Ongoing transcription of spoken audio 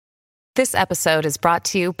This episode is brought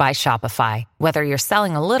to you by Shopify. Whether you're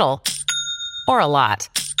selling a little or a lot,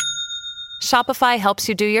 Shopify helps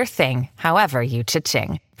you do your thing, however you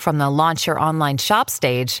cha-ching. From the launch your online shop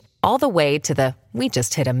stage, all the way to the we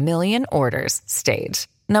just hit 1 million orders stage.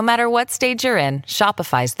 No matter what stage you're in,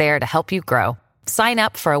 Shopify's there to help you grow. Sign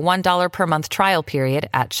up for a $1 per month trial period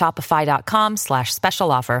at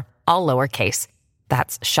shopify.com/special offer, all lowercase.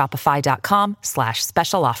 That's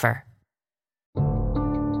shopify.com/special offer.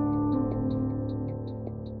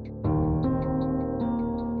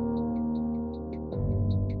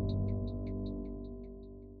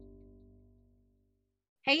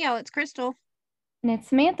 Hey, y'all, it's Crystal. And it's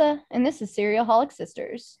Samantha, and this is Serialholic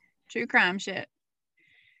Sisters. True crime shit.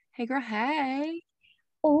 Hey, girl, hey.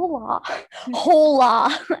 Hola.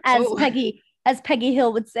 Hola, as Peggy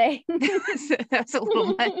Hill would say. That's a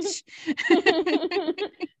little much.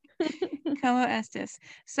 Como estes?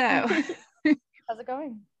 So, how's it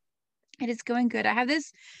going? It is going good. I have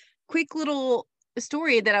this quick little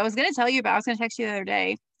story that I was going to tell you about. I was going to text you the other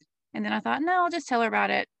day, and then I thought, no, I'll just tell her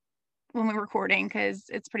about it when we're recording because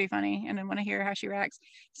it's pretty funny and I want to hear how she reacts.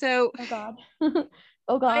 So, oh god.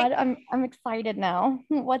 Oh god, I'm excited now.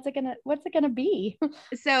 What's it gonna be?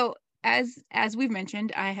 So as we've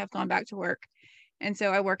mentioned, I have gone back to work, and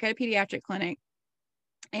so I work at a pediatric clinic,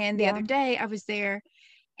 and the other day I was there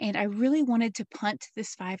and I really wanted to punt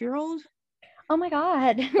this 5-year-old. Oh my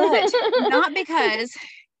god. But not because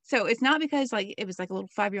so it's not because like it was like a little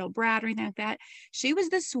 5-year-old brat or anything like that. She was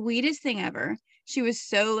the sweetest thing ever. She was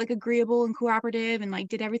so like agreeable and cooperative and like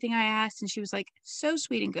did everything I asked, and she was like so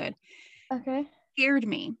sweet and good. Okay. Scared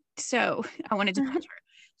me. So I wanted to punch her.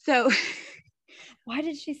 So why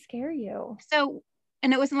did she scare you? So,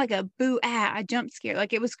 and it wasn't like a boo I jumped scared.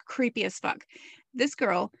 Like it was creepy as fuck. This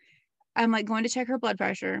girl, I'm like going to check her blood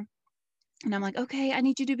pressure. And I'm like, okay, I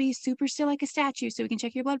need you to be super still like a statue so we can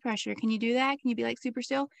check your blood pressure. Can you do that? Can you be like super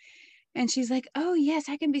still? And she's like, oh yes,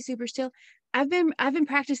 I can be super still. I've been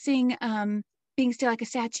practicing being still like a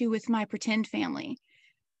statue with my pretend family.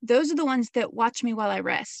 Those are the ones that watch me while I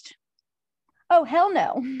rest. Oh hell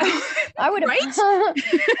no. I would have right?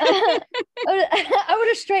 I would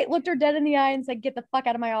have straight looked her dead in the eye and said, get the fuck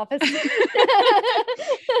out of my office. But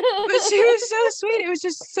she was so sweet. It was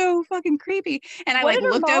just so fucking creepy. And I like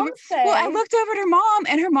looked over. Well, I looked over at her mom,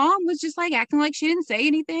 and her mom was just like acting like she didn't say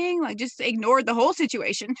anything, like just ignored the whole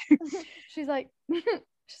situation. She's like,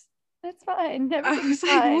 it's fine. I was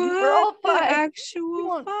fine. Like, what? We're all fine. The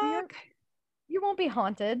actual fuck? You won't be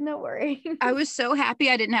haunted. No worry. I was so happy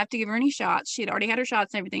I didn't have to give her any shots. She had already had her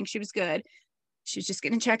shots and everything. She was good. She was just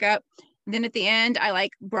getting a checkup. And then at the end, I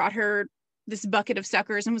like brought her this bucket of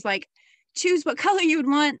suckers and was like, choose what color you would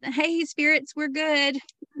want. Hey, spirits, we're good.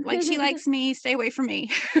 Like she likes me. Stay away from me.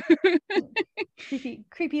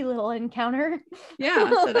 creepy little encounter.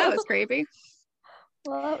 Yeah. So that was creepy.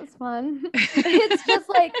 Well, that was fun. It's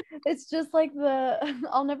just like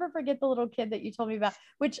I'll never forget the little kid that you told me about,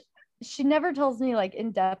 which she never tells me like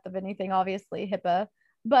in depth of anything, obviously HIPAA,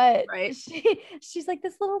 but right. She's like,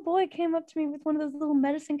 this little boy came up to me with one of those little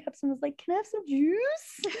medicine cups and was like, can I have some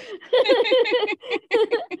juice?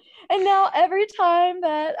 And now every time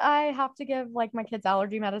that I have to give like my kids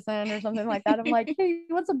allergy medicine or something like that, I'm like, hey, you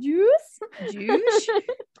want some juice? Juice?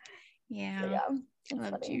 Yeah. So, yeah, I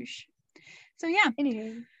love juice. So yeah.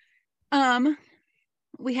 Anyway.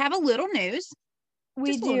 We have a little news.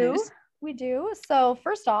 We do. So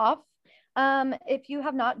first off, if you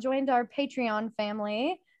have not joined our Patreon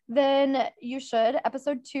family, then you should.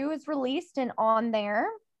 Episode 2 is released and on there.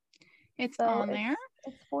 It's on there.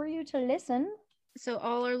 It's for you to listen. So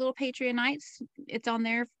all our little Patreonites, it's on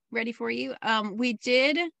there ready for you. We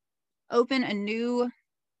did open a new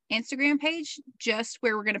Instagram page just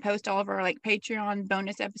where we're going to post all of our like Patreon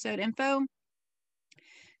bonus episode info.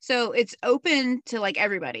 So it's open to like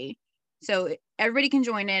everybody. So everybody can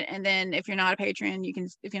join it. And then if you're not a patron, you can,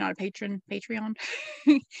 if you're not a Patreon,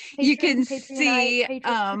 you can see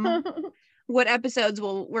what episodes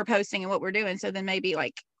we're posting and what we're doing. So then maybe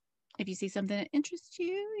like if you see something that interests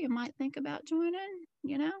you, you might think about joining,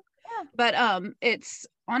 you know? Yeah. But it's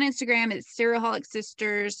on Instagram, it's Serialholic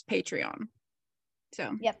Sisters Patreon.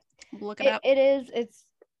 So yep. Look it up. It's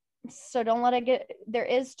so don't let it get, there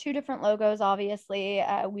is 2 different logos, obviously.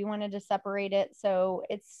 We wanted to separate it so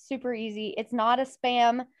it's super easy. It's not a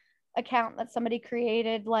spam account that somebody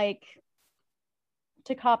created like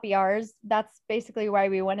to copy ours. That's basically why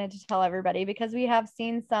we wanted to tell everybody, because we have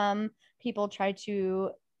seen some people try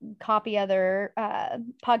to copy other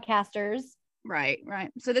podcasters. Right.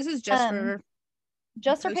 So this is just for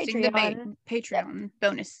Patreon Patreon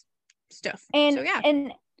bonus stuff. And so yeah,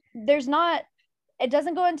 and there's not it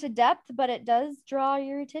doesn't go into depth, but it does draw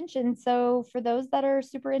your attention. So for those that are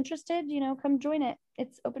super interested, come join it.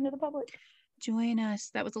 It's open to the public. Join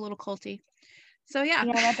us. That was a little culty. So yeah.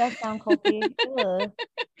 Yeah, that does sound culty.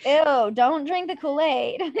 Ew, don't drink the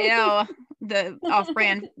Kool-Aid. Ew, the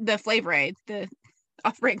off-brand, the Flavor Aid, the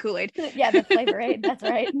off-brand Kool-Aid. Yeah, the Flavor Aid. That's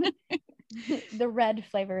right. The red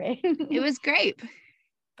Flavor Aid. It was grape.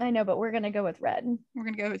 I know, but we're gonna go with red. We're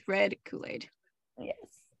gonna go with red Kool-Aid. Yes.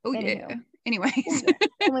 Oh Anywho. yeah. Anyways.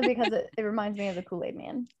 Only because it reminds me of the Kool-Aid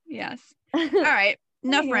Man. Yes. All right.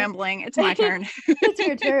 Enough rambling. It's my turn. It's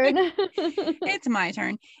your turn. It's my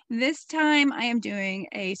turn. This time I am doing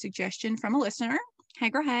a suggestion from a listener. Hey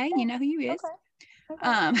girl, hey, you know who you is.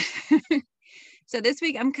 Okay. So this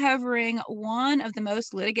week I'm covering one of the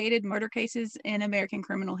most litigated murder cases in American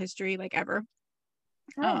criminal history, like ever.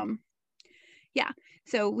 Oh. Yeah.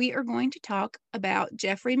 So we are going to talk about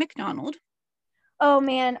Jeffrey MacDonald. Oh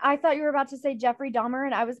man, I thought you were about to say Jeffrey Dahmer,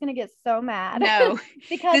 and I was gonna get so mad. No,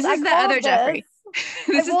 because this is the other Jeffrey.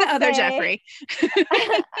 This is the other say, Jeffrey.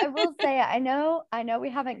 I will say, I know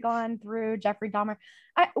we haven't gone through Jeffrey Dahmer.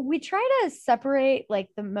 We try to separate like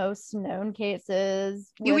the most known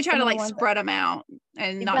cases. Yeah, we try to like spread them out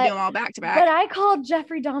and not do them all back to back. But I called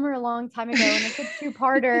Jeffrey Dahmer a long time ago, and it's a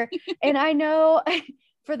two-parter. And I know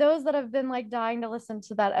for those that have been like dying to listen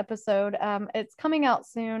to that episode, it's coming out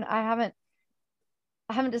soon. I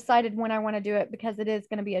haven't decided when I want to do it because it is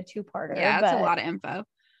going to be a two-parter. Yeah, it's a lot of info.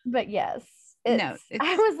 But yes. I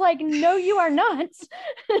was like, no, you are not.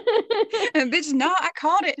 Bitch, no, I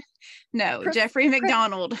called it. No, Jeffrey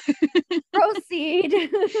MacDonald. Proceed.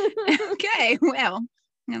 Okay, well,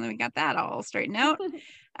 now that we got that all straightened out,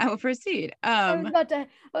 I will proceed. I was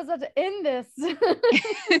about to end this.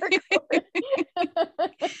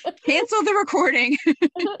 Cancel the recording.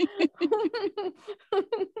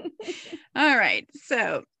 All right,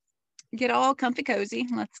 so get all comfy cozy.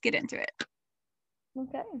 Let's get into it.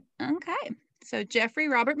 Okay. So Jeffrey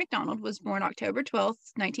Robert MacDonald was born October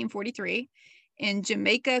 12th, 1943 in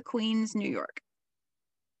Jamaica, Queens, New York.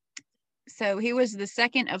 So he was the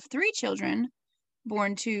second of three children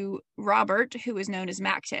born to Robert, who was known as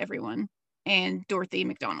Mac to everyone, and Dorothy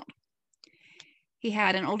MacDonald. He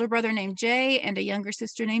had an older brother named Jay and a younger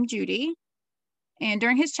sister named Judy. And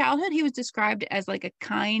during his childhood, he was described as like a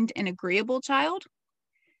kind and agreeable child.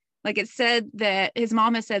 Like it said that his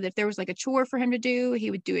mom has said that if there was like a chore for him to do,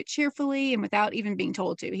 he would do it cheerfully and without even being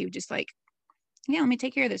told to. He would just like, yeah, let me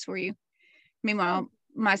take care of this for you. Meanwhile,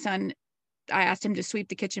 my son, I asked him to sweep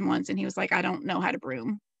the kitchen once and he was like, I don't know how to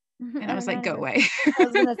broom. And I was like, go away. I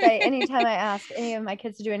was going to say, anytime I ask any of my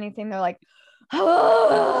kids to do anything, they're like,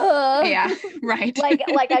 oh. Yeah, right.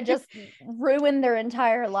 like I just ruined their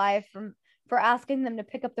entire life for asking them to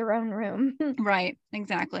pick up their own room. Right,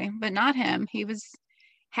 exactly. But not him. He was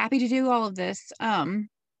happy to do all of this.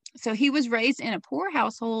 So he was raised in a poor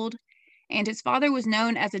household, and his father was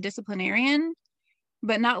known as a disciplinarian,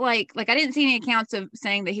 but not like I didn't see any accounts of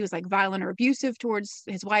saying that he was like violent or abusive towards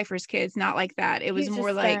his wife or his kids. Not like that. It was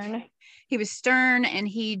more like he was stern and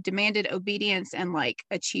he demanded obedience and like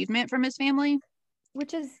achievement from his family,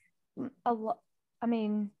 which is a lot. I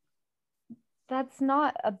mean, that's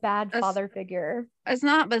not a bad father figure. It's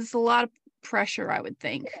not, but it's a lot of pressure, I would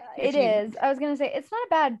think. It is. I was gonna say it's not a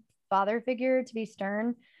bad father figure to be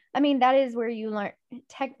stern. I mean, that is where you learn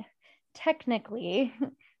technically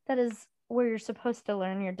that is where you're supposed to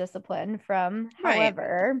learn your discipline from. Right.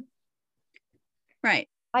 However, right,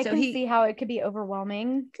 I can see how it could be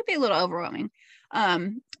overwhelming. Could be a little overwhelming.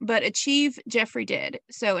 But achieve Jeffrey did.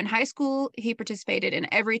 So in high school, he participated in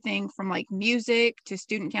everything from like music to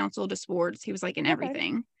student council to sports. He was like in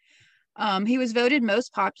everything. He was voted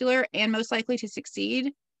most popular and most likely to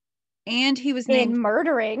succeed. And he was named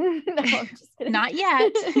murdering. No, I'm just kidding. Not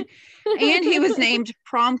yet. And he was named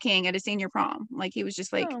prom king at a senior prom. Like he was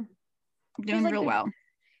just like doing real well.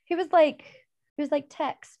 He was like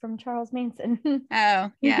Tex from Charles Manson.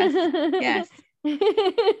 Oh, yes. Yes. I'm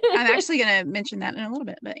actually going to mention that in a little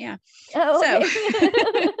bit, but yeah. Oh,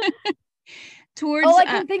 okay. So towards all I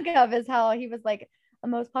can think of is how he was like a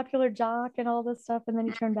most popular jock and all this stuff, and then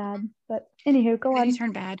he turned bad. But anywho, go on. He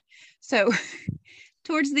turned bad. So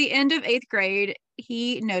towards the end of 8th grade,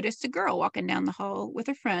 he noticed a girl walking down the hall with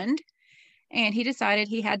a friend, and he decided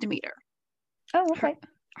he had to meet her. Oh, okay.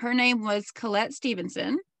 Her name was Colette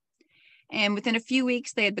Stevenson. And within a few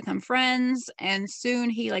weeks, they had become friends. And soon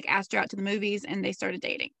he like asked her out to the movies and they started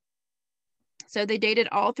dating. So they dated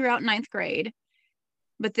all throughout 9th grade.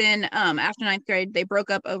 But then after 9th grade, they broke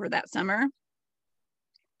up over that summer.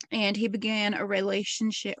 and he began a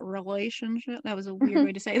relationship. That was a weird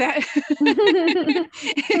way to say that.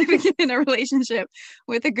 He began a relationship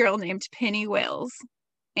with a girl named Penny Wells,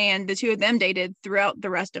 and the two of them dated throughout the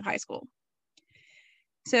rest of high school.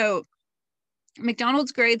 So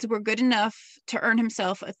McDonald's grades were good enough to earn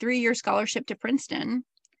himself a 3-year scholarship to Princeton,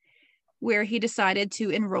 where he decided to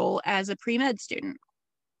enroll as a pre-med student.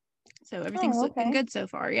 So everything's looking good so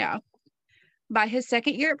far. Yeah. By his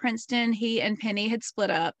second year at Princeton, he and Penny had split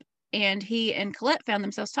up, and he and Colette found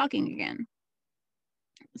themselves talking again.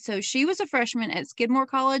 So she was a freshman at Skidmore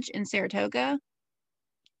College in Saratoga,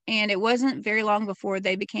 and it wasn't very long before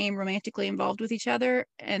they became romantically involved with each other,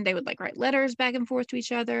 and they would like write letters back and forth to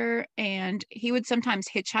each other, and he would sometimes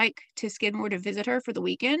hitchhike to Skidmore to visit her for the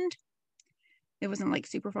weekend. It wasn't like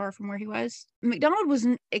super far from where he was. McDonald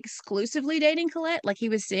wasn't exclusively dating Colette. Like, he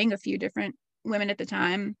was seeing a few different women at the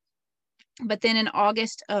time. But then in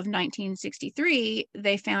August of 1963,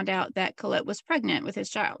 they found out that Colette was pregnant with his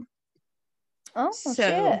child. Oh,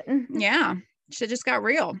 shit. Yeah, shit just got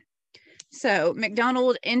real. So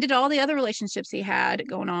McDonald ended all the other relationships he had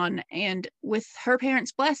going on, and with her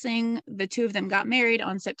parents' blessing, the two of them got married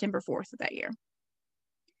on September 4th of that year.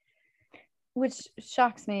 Which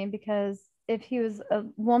shocks me, because if he was a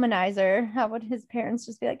womanizer, how would his parents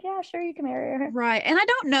just be like, yeah, sure, you can marry her? Right. And I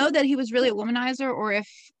don't know that he was really a womanizer, or if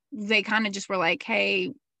they kind of just were like,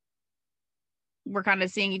 hey, we're kind of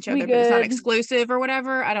seeing each other, but it's not exclusive or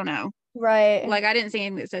whatever. I don't know. Right. Like, I didn't see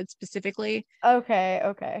anything that said specifically.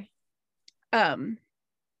 Okay.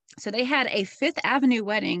 So they had a Fifth Avenue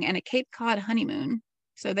wedding and a Cape Cod honeymoon.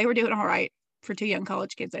 So they were doing all right for two young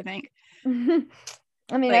college kids, I think.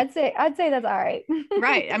 I mean, like, I'd say that's all right.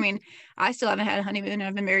 Right. I mean, I still haven't had a honeymoon, and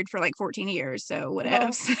I've been married for like 14 years. So what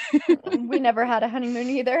else? We never had a honeymoon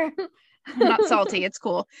either. I'm not salty. It's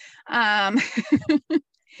cool.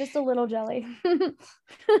 Just a little jelly.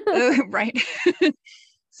 Right.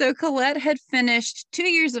 So Colette had finished 2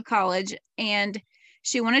 years of college, and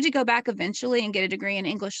she wanted to go back eventually and get a degree in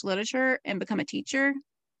English literature and become a teacher.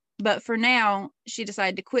 But for now, she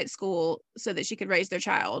decided to quit school so that she could raise their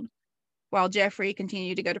child, while Jeffrey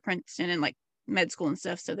continued to go to Princeton and like med school and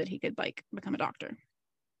stuff so that he could like become a doctor.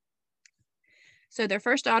 So their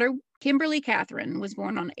first daughter, Kimberly Catherine, was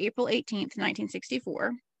born on April 18th,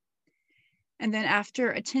 1964. And then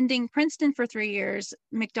after attending Princeton for 3 years,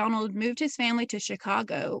 McDonald moved his family to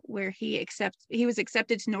Chicago, where he was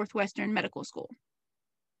accepted to Northwestern Medical School.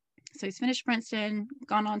 So he's finished Princeton,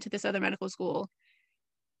 gone on to this other medical school,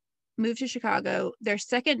 moved to Chicago. Their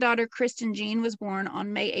second daughter, Kristen Jean, was born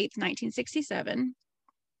on May 8th, 1967.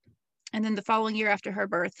 And then the following year after her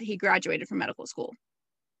birth, he graduated from medical school.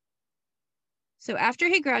 So after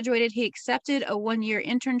he graduated, he accepted a 1-year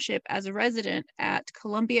internship as a resident at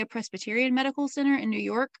Columbia Presbyterian Medical Center in New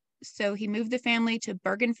York. So he moved the family to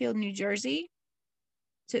Bergenfield, New Jersey.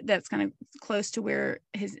 That's kind of close to where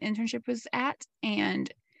his internship was at.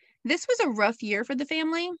 And this was a rough year for the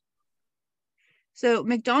family. So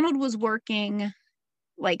McDonald was working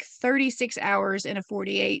like 36 hours in a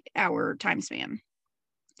 48-hour time span.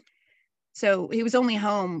 So he was only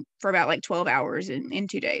home for about like 12 hours in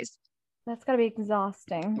 2 days. That's got to be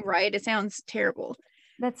exhausting. Right. It sounds terrible.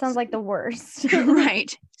 That sounds like the worst.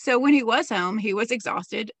 Right. So when he was home, he was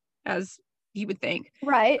exhausted, as you would think.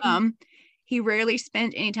 Right. He rarely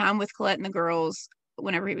spent any time with Colette and the girls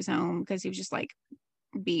whenever he was home, because he was just like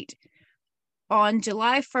beat. On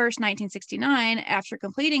July 1st, 1969, after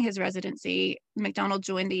completing his residency, McDonald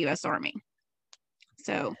joined the U.S. Army.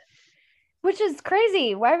 So, which is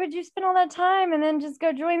crazy. Why would you spend all that time and then just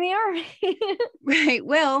go join the Army? Right.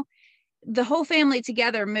 Well, the whole family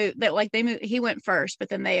together moved. That like they moved. He went first, but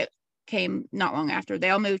then they came not long after. They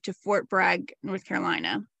all moved to Fort Bragg, North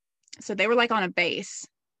Carolina. So they were like on a base.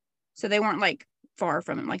 So they weren't like far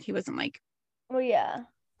from him. Like he wasn't like, well, yeah,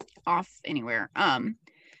 off anywhere.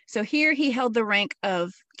 So here he held the rank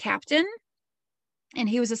of captain, and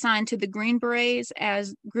he was assigned to the Green Berets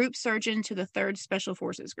as group surgeon to the 3rd Special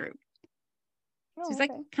Forces Group. So it's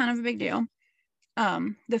like kind of a big deal.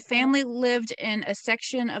 The family lived in a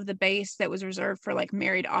section of the base that was reserved for like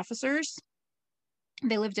married officers.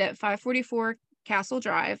 They lived at 544 Castle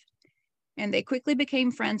Drive, and they quickly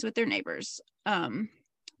became friends with their neighbors.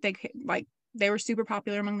 They were super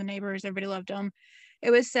popular among the neighbors. Everybody loved them. It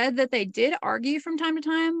was said that they did argue from time to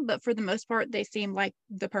time, but for the most part, they seemed like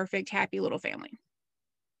the perfect, happy little family.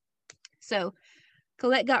 So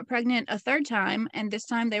Colette got pregnant a 3rd time, and this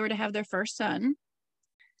time they were to have their first son.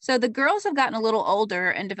 So the girls have gotten a little older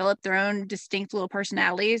and developed their own distinct little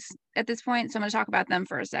personalities at this point. So I'm going to talk about them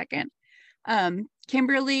for a second.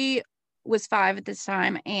 Kimberly was 5 at this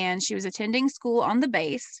time, and she was attending school on the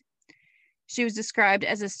base. She was described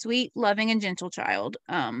as a sweet, loving, and gentle child.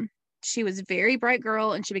 She was a very bright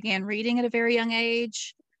girl, and she began reading at a very young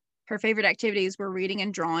age. Her favorite activities were reading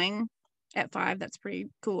and drawing at 5. That's pretty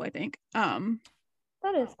cool, I think.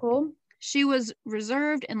 That is cool. She was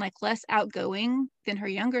reserved and like less outgoing than her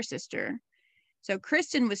younger sister. So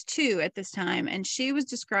Kristen was 2 at this time, and she was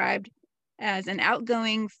described as an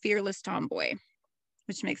outgoing, fearless tomboy,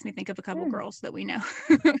 which makes me think of a couple girls that we know.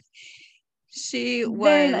 She was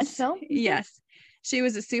very much so. Yes. She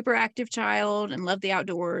was a super active child and loved the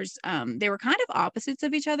outdoors. They were kind of opposites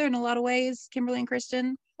of each other in a lot of ways, Kimberly and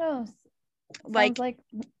Kristen. Oh, sounds like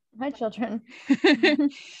my children.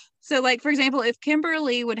 So, like, for example, if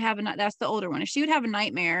Kimberly would have that's the older one. If she would have a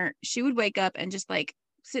nightmare, she would wake up and just like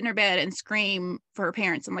sit in her bed and scream for her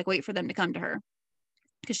parents and like wait for them to come to her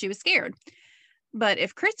because she was scared. But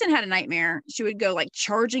if Kristen had a nightmare, she would go like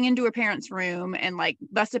charging into her parents' room and like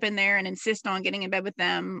bust up in there and insist on getting in bed with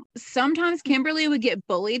them. Sometimes Kimberly would get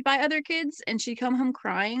bullied by other kids and she'd come home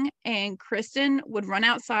crying, and Kristen would run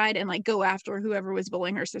outside and like go after whoever was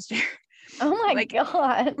bullying her sister. Oh my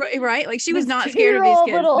God. Right? Like she was not scared of these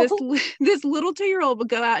kids. This little 2-year-old would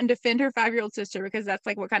go out and defend her 5-year-old sister because that's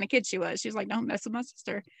like what kind of kid she was. She was like, don't mess with my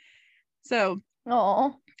sister. So,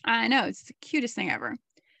 I know, it's the cutest thing ever.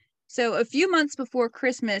 So a few months before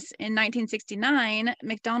Christmas in 1969,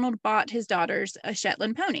 McDonald bought his daughters a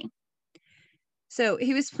Shetland pony. So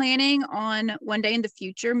he was planning on one day in the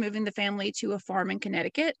future moving the family to a farm in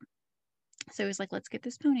Connecticut. So he was like, let's get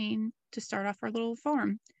this pony to start off our little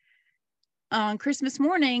farm. On Christmas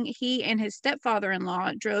morning, he and his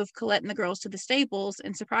stepfather-in-law drove Colette and the girls to the stables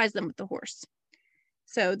and surprised them with the horse.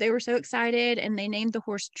 So they were so excited, and they named the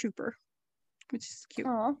horse Trooper, which is cute.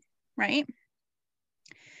 Aww. Right?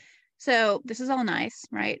 So this is all nice,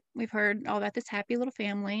 right? We've heard all about this happy little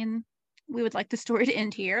family, and we would like the story to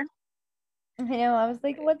end here. I know. I was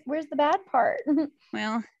like, where's the bad part?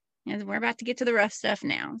 Well, we're about to get to the rough stuff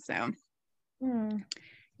now. So,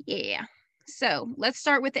 yeah. So let's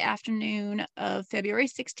start with the afternoon of February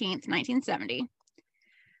 16th, 1970.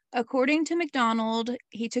 According to McDonald,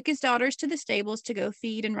 he took his daughters to the stables to go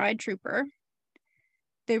feed and ride Trooper.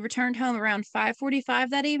 They returned home around 5:45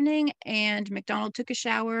 that evening, and McDonald took a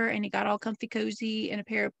shower and he got all comfy cozy in a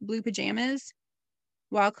pair of blue pajamas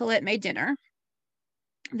while Colette made dinner.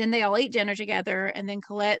 Then they all ate dinner together, and then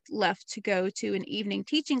Colette left to go to an evening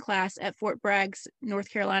teaching class at Fort Bragg's North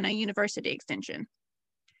Carolina University Extension.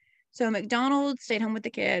 So McDonald stayed home with the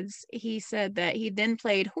kids. He said that he then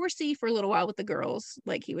played horsey for a little while with the girls.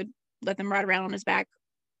 Like he would let them ride around on his back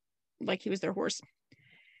like he was their horse.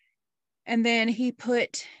 And then he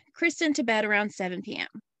put Kristen to bed around 7 p.m.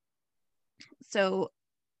 So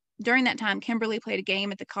during that time, Kimberly played a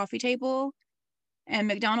game at the coffee table, and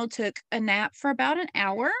McDonald took a nap for about an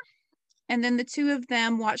hour. And then the two of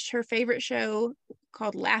them watched her favorite show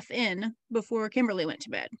called Laugh In before Kimberly went to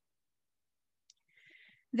bed.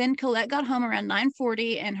 Then Colette got home around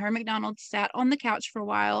 9:40, and her McDonald sat on the couch for a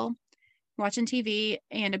while watching TV.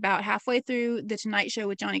 And about halfway through The Tonight Show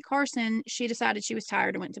with Johnny Carson, she decided she was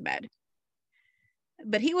tired and went to bed.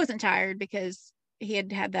 But he wasn't tired because he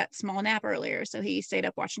had had that small nap earlier, so he stayed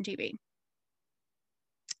up watching TV.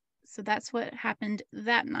 So that's what happened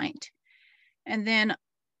that night. And then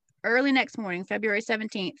early next morning, February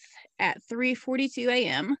 17th, at 3:42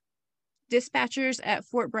 a.m., dispatchers at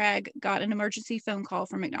Fort Bragg got an emergency phone call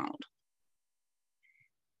from McDonald.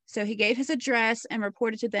 So he gave his address and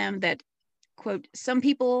reported to them that, quote, some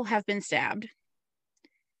people have been stabbed.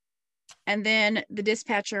 And then the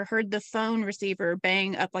dispatcher heard the phone receiver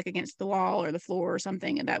bang up like against the wall or the floor or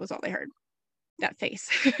something, and that was all they heard. That face.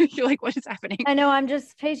 You're like, what is happening? I know, I'm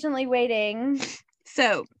just patiently waiting.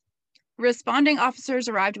 So responding officers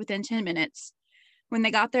arrived within 10 minutes. When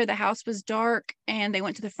they got there, the house was dark, and they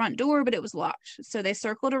went to the front door, but it was locked. So they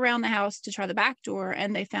circled around the house to try the back door,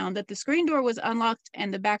 and they found that the screen door was unlocked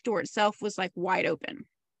and the back door itself was like wide open.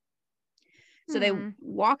 So they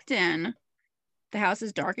walked in. The house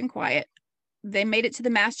is dark and quiet. They made it to the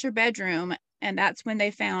master bedroom, and that's when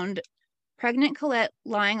they found pregnant Colette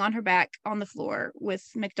lying on her back on the floor with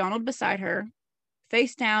McDonald beside her,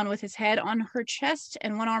 face down with his head on her chest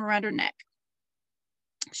and one arm around her neck.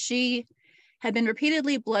 She had been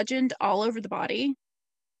repeatedly bludgeoned all over the body.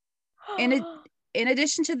 In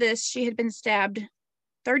addition to this, she had been stabbed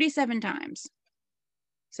 37 times.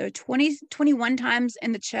 So 21 times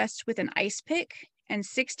in the chest with an ice pick, and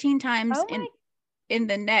 16 times in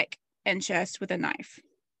the neck and chest with a knife.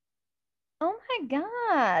 Oh my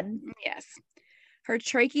God. Yes. Her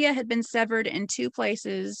trachea had been severed in 2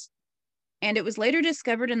 places, and it was later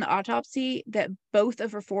discovered in the autopsy that both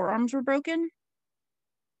of her forearms were broken.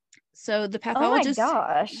 So the pathologist, oh my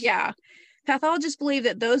gosh. Yeah. Pathologists believe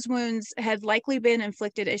that those wounds had likely been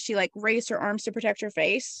inflicted as she like raised her arms to protect her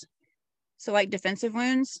face. So like defensive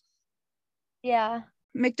wounds. Yeah.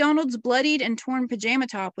 McDonald's bloodied and torn pajama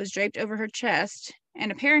top was draped over her chest,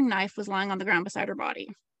 and a paring knife was lying on the ground beside her body.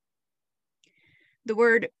 The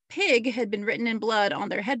word pig had been written in blood on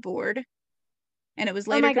their headboard, and it was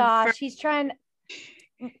later. Oh my gosh, he's trying.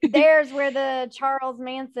 There's where the Charles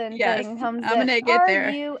Manson thing comes I'm gonna in. get there.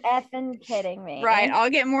 Are you effing kidding me? Right,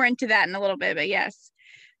 I'll get more into that in a little bit, but yes.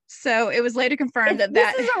 So it was later confirmed that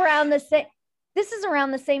this is around the same. This is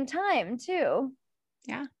around the same time too.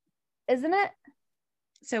 Yeah, isn't it?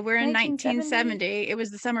 So we're in 1970. It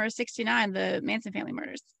was the summer of '69, the Manson family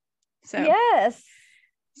murders. So yes.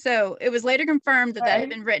 So it was later confirmed that that had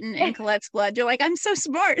been written in Colette's blood. You're like, I'm so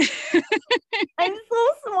smart. I'm so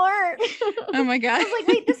smart. Oh my God. I was like,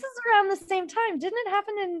 wait, this is around the same time. Didn't it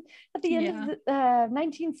happen at the end of the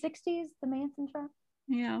 1960s, the Manson trial?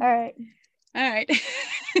 Yeah. All right.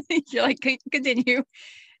 You're like, continue.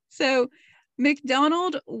 So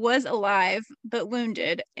McDonald was alive, but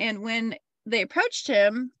wounded. And when they approached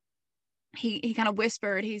him, he kind of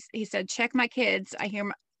whispered, he said, check my kids.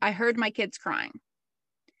 I heard my kids crying.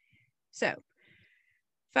 So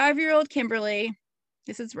 5-year-old Kimberly,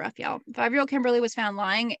 this is rough, y'all. 5-year-old Kimberly was found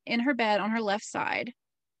lying in her bed on her left side.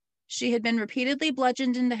 She had been repeatedly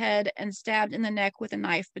bludgeoned in the head and stabbed in the neck with a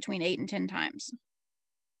knife between 8 and 10 times.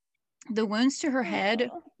 The wounds to her head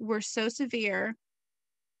were so severe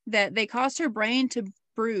that they caused her brain to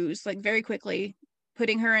bruise like very quickly,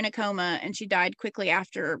 putting her in a coma, and she died quickly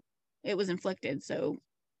after it was inflicted. So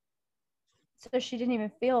she didn't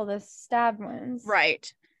even feel the stab wounds.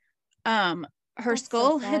 Right. Her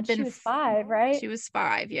skull had been. She was 5, right? She was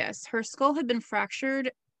 5, yes. Her skull had been fractured,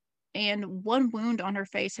 and one wound on her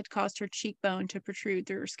face had caused her cheekbone to protrude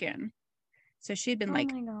through her skin. So she'd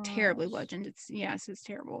been terribly bludgeoned. It's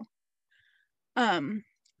terrible.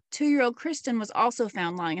 2-year-old Kristen was also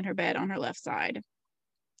found lying in her bed on her left side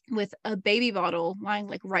with a baby bottle lying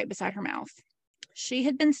like right beside her mouth. She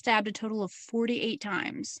had been stabbed a total of 48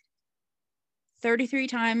 times. 33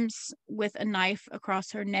 times with a knife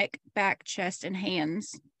across her neck, back, chest, and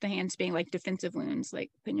hands. The hands being like defensive wounds, like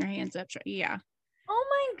putting your hands up. Yeah. Oh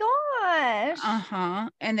my gosh.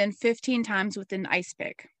 And then 15 times with an ice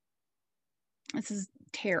pick. This is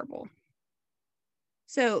terrible.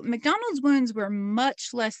 So McDonald's wounds were much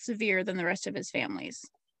less severe than the rest of his family's.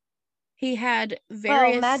 He had various.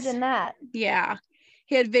 Well, imagine that. Yeah.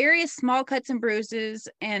 He had various small cuts and bruises,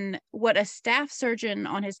 and what a staff surgeon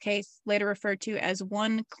on his case later referred to as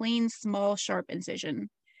one clean, small, sharp incision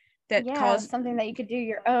that caused something that you could do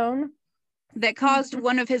your own. That caused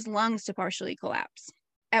one of his lungs to partially collapse.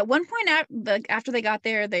 At one point after they got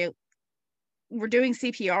there, they were doing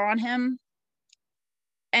CPR on him,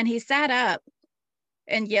 and he sat up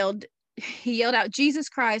and yelled out, "Jesus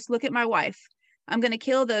Christ, look at my wife. I'm going to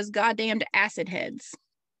kill those goddamned acid heads."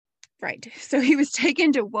 Right. So he was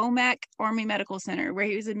taken to Womack Army Medical Center, where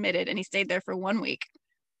he was admitted, and he stayed there for 1 week.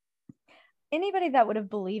 Anybody that would have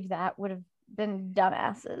believed that would have been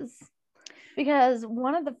dumbasses. Because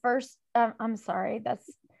one of the first, I'm sorry, that's...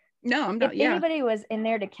 No, I'm not, if anybody was in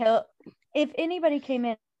there to kill, if anybody came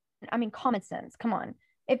in, I mean, common sense, come on.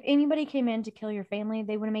 If anybody came in to kill your family,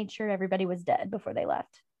 they would have made sure everybody was dead before they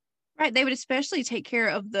left. Right. They would especially take care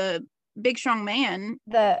of the big, strong man.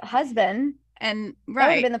 The husband. And that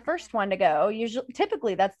would have been the first one to go.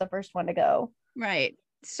 Typically that's the first one to go. Right.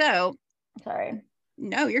 So sorry.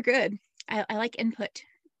 No, you're good. I like input.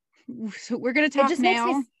 So we're gonna talk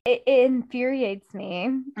now. It infuriates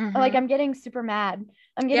me. Like I'm getting super mad.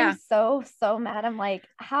 I'm getting so mad. I'm like,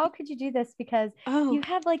 how could you do this? Because you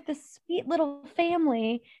had like this sweet little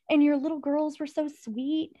family, and your little girls were so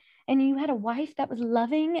sweet, and you had a wife that was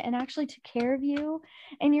loving and actually took care of you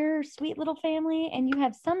and your sweet little family, and you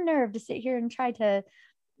have some nerve to sit here and try to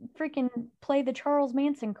freaking play the Charles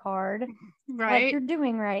Manson card, right? Like you're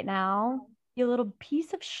doing right now, you little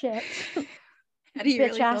piece of shit. How do you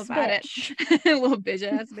really feel about it? Little bitch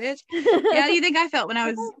ass bitch. Yeah, how do you think I felt when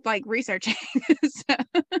I was like researching?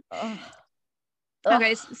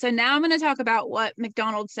 Okay, so now I'm going to talk about what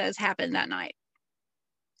McDonald says happened that night,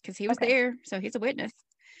 because he was there, so he's a witness.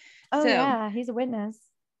 He's a witness.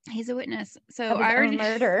 He's a witness. So I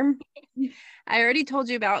already told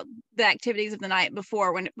you about the activities of the night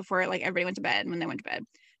before like everybody went to bed, when they went to bed.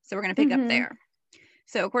 So we're going to pick up there.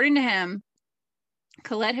 So according to him,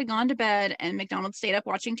 Colette had gone to bed and McDonald stayed up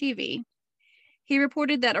watching TV. He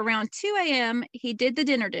reported that around 2 a.m. he did the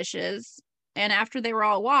dinner dishes, and after they were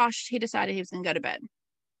all washed, he decided he was going to go to bed.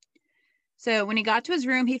 So when he got to his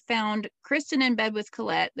room, he found Kristen in bed with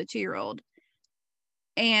Colette, the 2-year-old.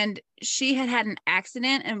 And she had had an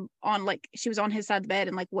accident and she was on his side of the bed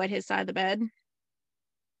and like wet his side of the bed.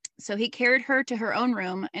 So he carried her to her own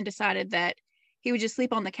room and decided that he would just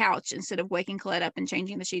sleep on the couch instead of waking Colette up and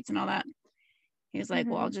changing the sheets and all that. He was like,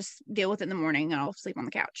 well, I'll just deal with it in the morning and I'll sleep on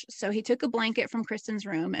the couch. So he took a blanket from Kristen's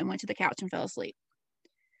room and went to the couch and fell asleep.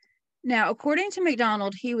 Now, according to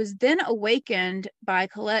McDonald, he was then awakened by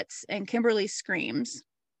Colette's and Kimberly's screams.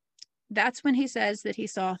 That's when he says that he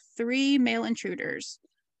saw 3 male intruders,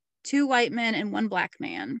 2 white men and 1 black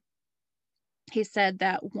man. He said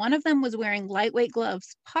that one of them was wearing lightweight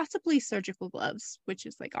gloves, possibly surgical gloves, which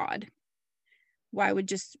is like odd. Why would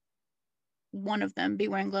just one of them be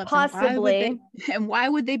wearing gloves? Possibly. And why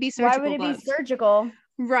would they be surgical gloves? Why would it be surgical?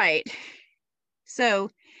 Right. So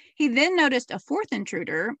he then noticed a 4th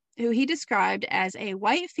intruder who he described as a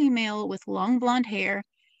white female with long blonde hair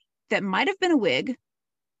that might have been a wig,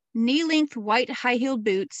 knee-length white high-heeled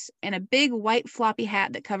boots, and a big white floppy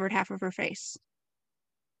hat that covered half of her face.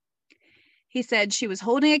 He said she was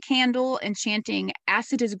holding a candle and chanting,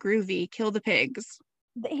 "Acid is groovy, kill the pigs."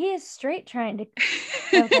 He is straight trying to...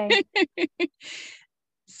 Okay.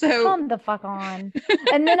 So calm the fuck on.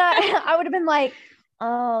 And then I would have been like,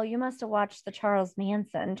 oh, you must have watched the Charles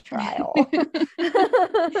Manson trial.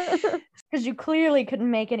 Because you clearly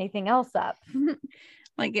couldn't make anything else up.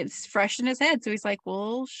 Like, it's fresh in his head. So he's like,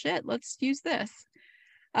 well, shit, let's use this.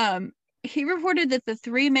 He reported that the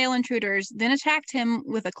 3 male intruders then attacked him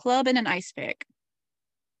with a club and an ice pick.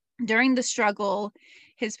 During the struggle,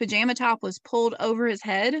 his pajama top was pulled over his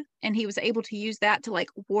head, and he was able to use that to like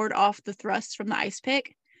ward off the thrusts from the ice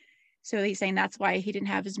pick. So he's saying that's why he didn't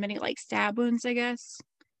have as many like stab wounds, I guess.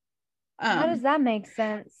 How does that make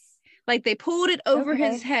sense? Like, they pulled it over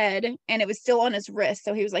his head and it was still on his wrist.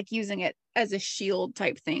 So he was like using it as a shield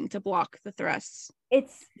type thing to block the thrusts.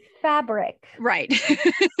 It's fabric. Right. That's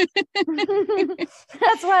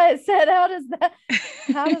why I said, how does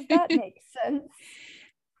that make sense?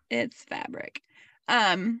 It's fabric.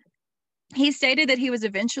 He stated that he was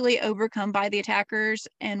eventually overcome by the attackers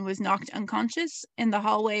and was knocked unconscious in the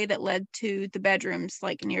hallway that led to the bedrooms,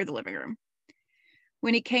 like near the living room.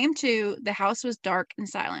 When he came to, the house was dark and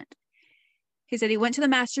silent. He said he went to the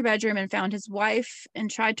master bedroom and found his wife and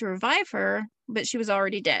tried to revive her, but she was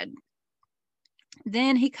already dead.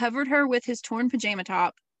 Then he covered her with his torn pajama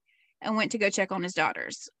top and went to go check on his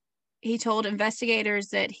daughters. He told investigators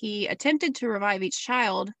that he attempted to revive each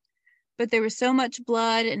child, but there was so much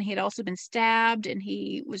blood and he had also been stabbed and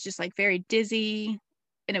he was just like very dizzy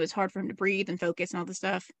and it was hard for him to breathe and focus and all this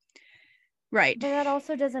stuff. Right. But that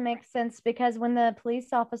also doesn't make sense because when the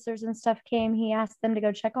police officers and stuff came, he asked them to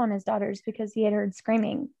go check on his daughters because he had heard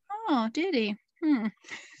screaming. Oh, did he?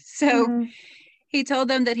 So he told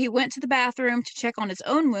them that he went to the bathroom to check on his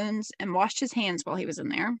own wounds and washed his hands while he was in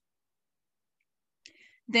there.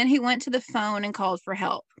 Then he went to the phone and called for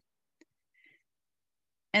help.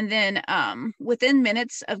 And then within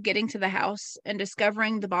minutes of getting to the house and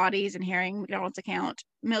discovering the bodies and hearing McDonald's account,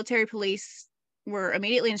 military police were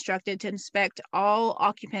immediately instructed to inspect all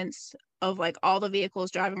occupants of like all the vehicles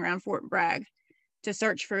driving around Fort Bragg to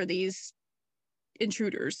search for these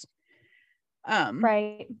intruders.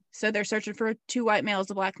 Right. So they're searching for 2 white males,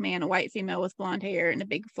 a black man, a white female with blonde hair, and a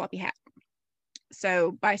big floppy hat.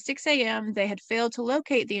 So by 6 a.m., they had failed to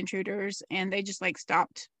locate the intruders, and they just like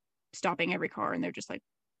stopping every car, and they're just like,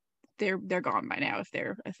 they're gone by now if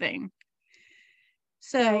they're a thing.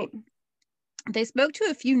 So they spoke to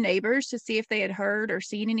a few neighbors to see if they had heard or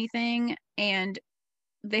seen anything, and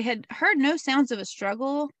they had heard no sounds of a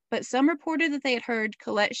struggle, but some reported that they had heard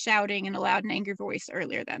Colette shouting in a loud and angry voice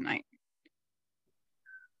earlier that night.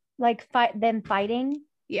 Like them fighting?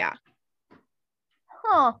 Yeah.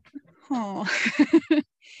 Huh. Oh.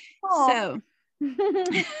 So,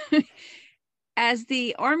 as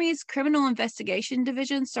the Army's Criminal Investigation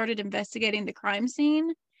Division started investigating the crime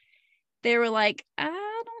scene, they were like, I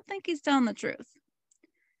don't think he's telling the truth.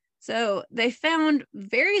 So they found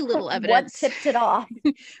very little evidence. What tipped it off?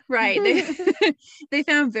 Right. They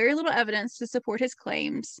found very little evidence to support his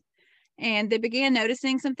claims. And they began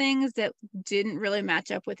noticing some things that didn't really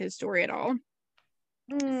match up with his story at all.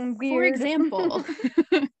 Weird. For example,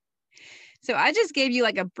 so I just gave you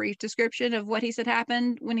like a brief description of what he said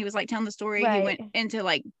happened when he was like telling the story. Right. He went into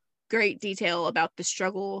like great detail about the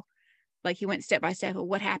struggle. Like he went step by step of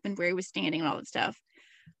what happened, where he was standing and all that stuff.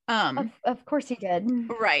 Of course he did.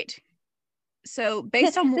 Right. So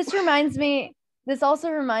based on this also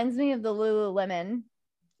reminds me of the Lululemon.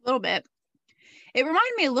 A little bit. It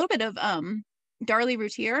reminded me a little bit of Darlie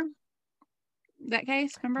Routier. That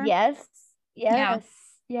case, remember? Yes. Yeah.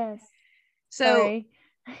 Yes. So sorry.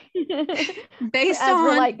 Based As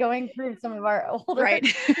we're on like going through some of our older, right.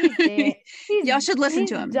 Y'all should listen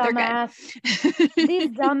to them. They're good. These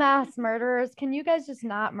dumbass murderers. Can you guys just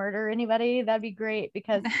not murder anybody? That'd be great,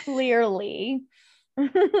 because clearly,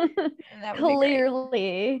 That would be great.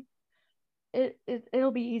 clearly,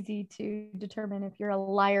 it'll be easy to determine if you're a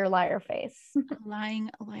liar face. Lying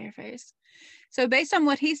liar face. So based on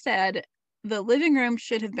what he said, the living room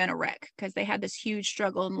should have been a wreck because they had this huge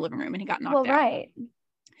struggle in the living room and he got knocked out. Right.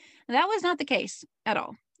 That was not the case at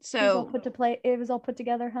all. So it was all put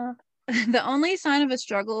together, huh? The only sign of a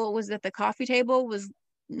struggle was that the coffee table was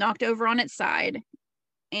knocked over on its side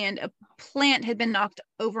and a plant had been knocked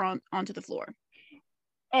over onto the floor.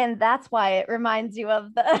 And that's why it reminds you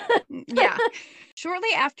of the yeah. Shortly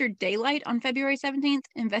after daylight on February 17th,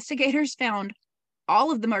 investigators found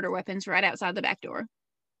all of the murder weapons right outside the back door.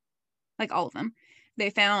 Like all of them. They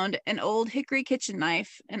found an old hickory kitchen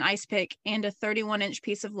knife, an ice pick, and a 31-inch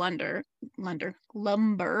piece of lumber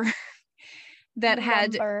that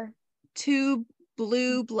had 2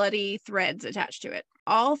 blue bloody threads attached to it.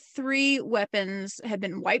 All 3 weapons had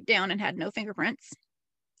been wiped down and had no fingerprints.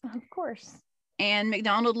 Of course. And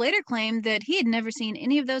MacDonald later claimed that he had never seen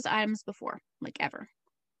any of those items before, like ever.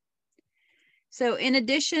 So in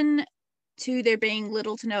addition to there being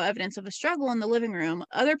little to no evidence of a struggle in the living room,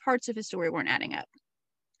 other parts of his story weren't adding up.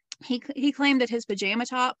 He claimed that his pajama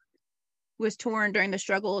top was torn during the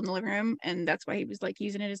struggle in the living room, and that's why he was like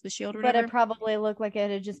using it as the shield or whatever. But it probably looked like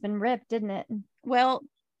it had just been ripped, didn't it? Well,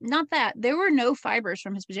 not that. There were no fibers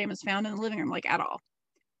from his pajamas found in the living room, like at all.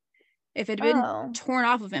 If it had been torn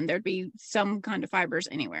off of him, there'd be some kind of fibers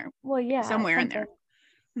anywhere. Well, yeah. Somewhere in there.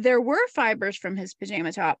 There were fibers from his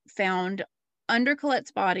pajama top found under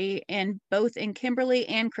Colette's body and both in Kimberly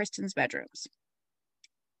and Kristen's bedrooms.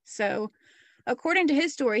 So, according to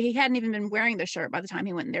his story, he hadn't even been wearing the shirt by the time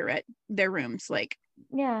he went in their rooms. Like,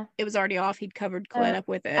 yeah, it was already off. He'd covered Colette up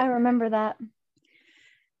with it. I remember that.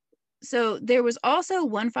 So there was also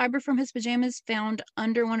one fiber from his pajamas found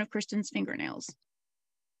under one of Kristen's fingernails.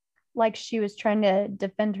 Like she was trying to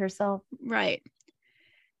defend herself. Right.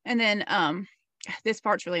 And then this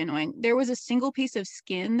part's really annoying. There was a single piece of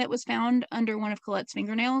skin that was found under one of Colette's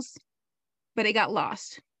fingernails, but it got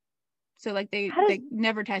lost. So like they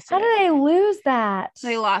never tested it. How did they lose that?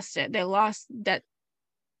 They lost it. They lost that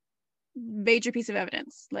major piece of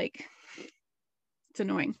evidence. Like, it's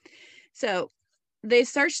annoying. So they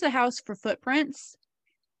searched the house for footprints.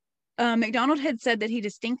 MacDonald had said that he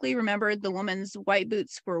distinctly remembered the woman's white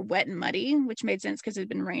boots were wet and muddy, which made sense because it had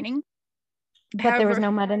been raining. But however, there was no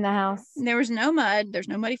mud in the house. There was no mud. There's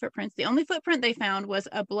no muddy footprints. The only footprint they found was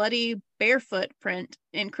a bloody barefoot print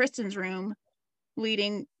in Kristen's room,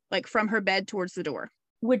 leading like from her bed towards the door.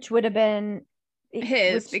 Which would have been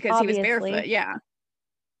his, because obviously. He was barefoot. Yeah.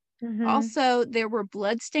 Mm-hmm. Also, there were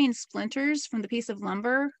blood-stained splinters from the piece of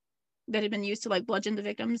lumber that had been used to like bludgeon the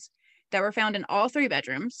victims that were found in all 3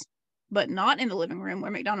 bedrooms, but not in the living room,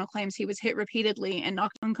 where MacDonald claims he was hit repeatedly and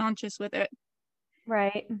knocked unconscious with it.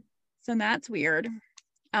 Right. So that's weird.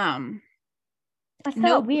 That's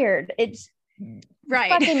not weird. It's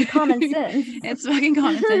right. Fucking common sense. It's fucking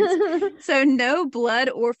common sense. So no blood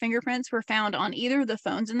or fingerprints were found on either of the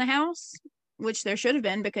phones in the house, which there should have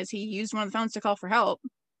been because he used one of the phones to call for help.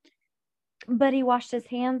 But he washed his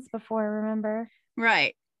hands before, remember?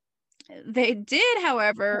 Right. They did,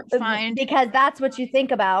 however, find... Because that's what you think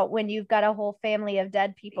about when you've got a whole family of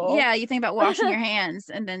dead people. Yeah, you think about washing your hands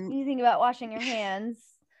and then... You think about washing your hands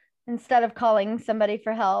instead of calling somebody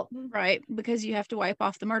for help. Right, because you have to wipe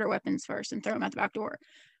off the murder weapons first and throw them out the back door.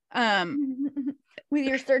 With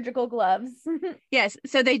your surgical gloves. Yes,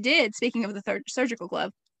 so they did, speaking of the surgical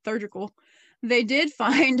glove, they did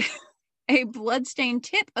find a bloodstained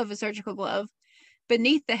tip of a surgical glove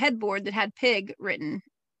beneath the headboard that had pig written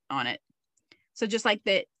on it. So just like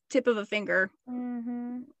the tip of a finger.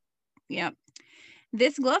 Mm-hmm. Yep.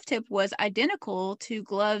 This glove tip was identical to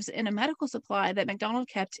gloves in a medical supply that MacDonald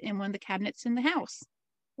kept in one of the cabinets in the house.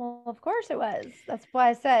 Well, of course it was. That's why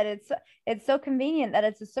I said it's so convenient that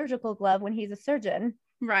it's a surgical glove when he's a surgeon.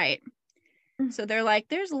 Right. So they're like,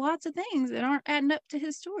 there's lots of things that aren't adding up to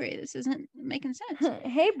his story. This isn't making sense.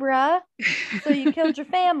 Hey, bruh. So you killed your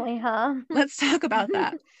family, huh? Let's talk about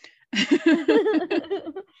that.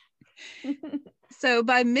 So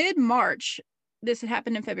by mid-March, this had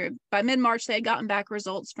happened in February. By mid-March, they had gotten back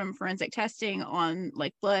results from forensic testing on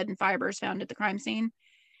like blood and fibers found at the crime scene.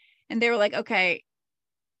 And they were like, okay,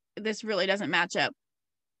 this really doesn't match up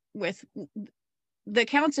with the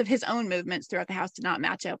accounts of his own movements throughout the house did not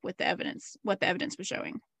match up with the evidence, what the evidence was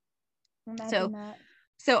showing. So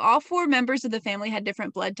all 4 members of the family had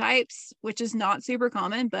different blood types, which is not super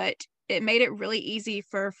common, but it made it really easy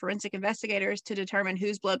for forensic investigators to determine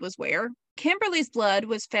whose blood was where. Kimberly's blood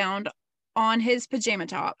was found on his pajama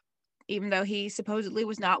top, even though he supposedly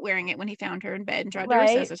was not wearing it when he found her in bed and tried to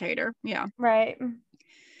resuscitate her. Yeah. Right.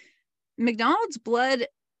 McDonald's blood,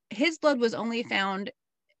 his blood was only found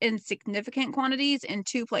in significant quantities in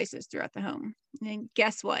 2 places throughout the home. And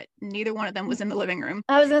guess what? Neither one of them was in the living room.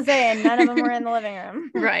 I was going to say, and none of them were in the living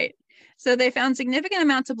room. Right. So they found significant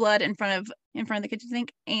amounts of blood in front of the kitchen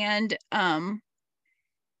sink and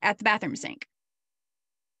at the bathroom sink.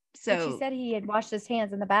 So but she said he had washed his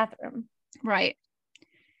hands in the bathroom. Right.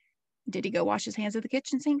 Did he go wash his hands at the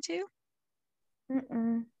kitchen sink too?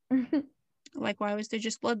 Mm-mm. Like, why was there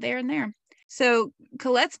just blood there and there? So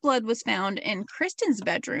Colette's blood was found in Kristen's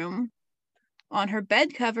bedroom, on her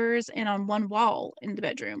bed covers, and on one wall in the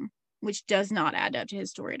bedroom, which does not add up to his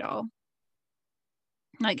story at all.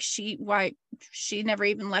 Like, she never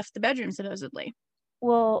even left the bedroom, supposedly.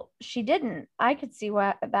 Well, she didn't. I could see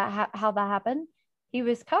how that happened. He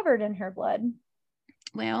was covered in her blood.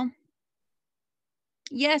 Well,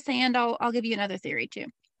 yes, and I'll give you another theory too.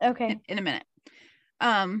 Okay. In a minute.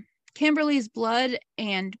 Kimberly's blood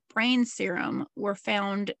and brain serum were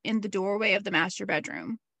found in the doorway of the master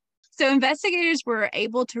bedroom. So investigators were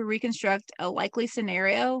able to reconstruct a likely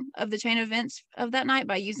scenario of the chain of events of that night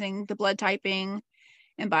by using the blood typing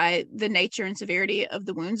and by the nature and severity of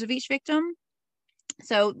the wounds of each victim.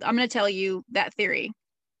 So I'm going to tell you that theory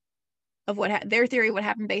of their theory, what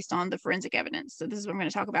happened based on the forensic evidence. So this is what I'm going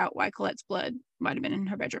to talk about, why Colette's blood might have been in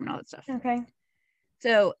her bedroom and all that stuff. Okay.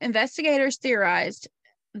 So investigators theorized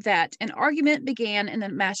that an argument began in the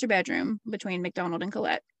master bedroom between McDonald and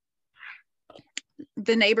Colette.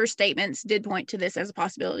 The neighbors' statements did point to this as a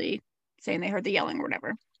possibility, saying they heard the yelling or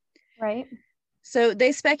whatever. Right. So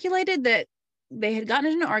they speculated that they had gotten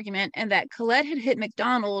into an argument and that Colette had hit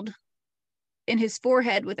McDonald in his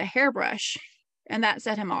forehead with a hairbrush, and that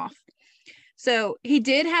set him off. So he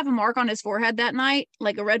did have a mark on his forehead that night,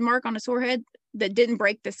 like a red mark on his forehead that didn't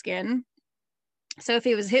break the skin. So if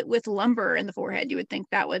he was hit with lumber in the forehead, you would think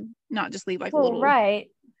that would not just leave like a little.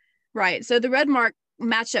 Right. So the red mark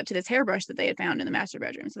matched up to this hairbrush that they had found in the master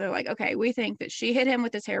bedroom. So they're like, okay, we think that she hit him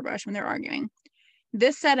with this hairbrush when they're arguing.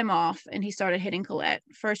 This set him off, and he started hitting Colette,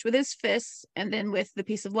 first with his fists and then with the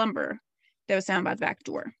piece of lumber that was found by the back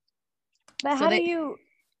door. But how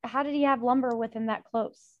did he have lumber with him that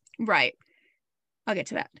close? Right. I'll get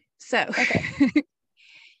to that. So okay.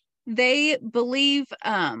 They believe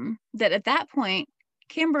that at that point,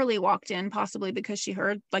 Kimberly walked in, possibly because she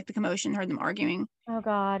heard like the commotion, heard them arguing. Oh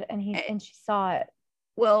God. And she saw it.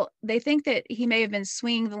 Well, they think that he may have been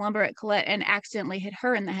swinging the lumber at Colette and accidentally hit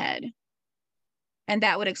her in the head. And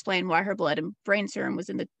that would explain why her blood and brain serum was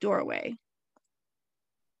in the doorway.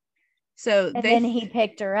 So then he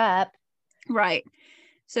picked her up. Right.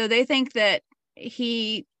 So they think that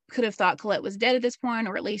he could have thought Colette was dead at this point,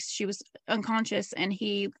 or at least she was unconscious, and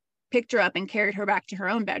he picked her up and carried her back to her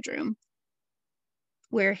own bedroom,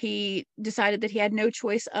 where he decided that he had no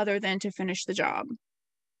choice other than to finish the job.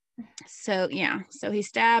 So he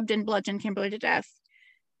stabbed and bludgeoned Kimberly to death.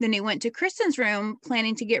 Then he went to Kristen's room,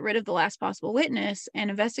 planning to get rid of the last possible witness, and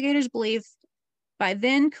investigators believe by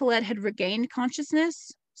then Colette had regained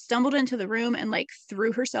consciousness, stumbled into the room, and like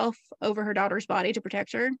threw herself over her daughter's body to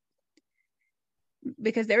protect her,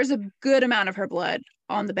 because there's a good amount of her blood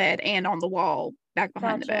on the bed and on the wall back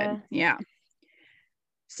behind the bed. Yeah.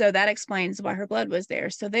 So that explains why her blood was there.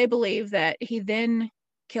 So they believe that he then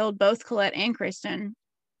killed both Colette and Kristen,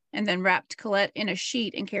 and then wrapped Colette in a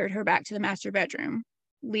sheet and carried her back to the master bedroom,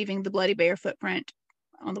 leaving the bloody bare footprint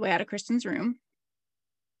on the way out of Kristen's room.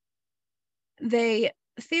 They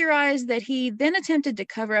theorized that he then attempted to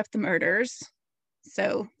cover up the murders.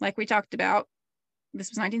 So, like we talked about, this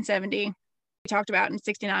was 1970. We talked about in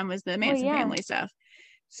 69 was the Manson family stuff.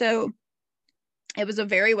 So it was a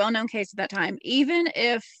very well-known case at that time. Even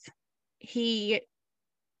if he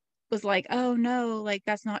was like, oh no, like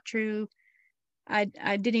that's not true, I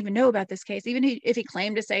didn't even know about this case. Even if he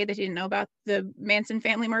claimed to say that he didn't know about the Manson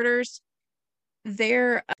family murders,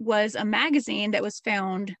 there was a magazine that was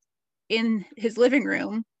found in his living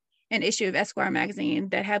room, an issue of Esquire magazine,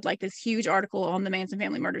 that had like this huge article on the Manson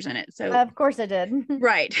family murders in it. So of course it did.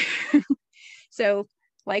 Right. So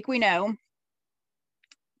like we know,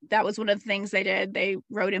 that was one of the things they did. They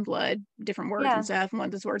wrote in blood different words and stuff. And one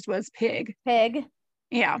of those words was pig. Pig.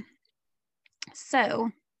 Yeah. So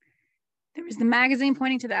there was the magazine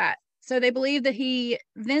pointing to that. So they believe that he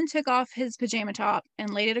then took off his pajama top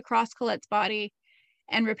and laid it across Colette's body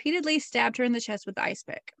and repeatedly stabbed her in the chest with the ice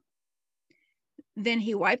pick. Then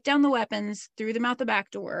he wiped down the weapons, threw them out the back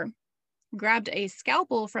door, grabbed a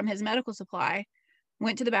scalpel from his medical supply,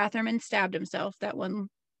 went to the bathroom and stabbed himself, that one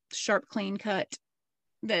sharp, clean cut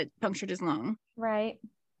that punctured his lung. Right.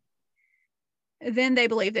 Then they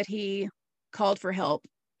believe that he called for help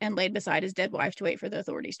and laid beside his dead wife to wait for the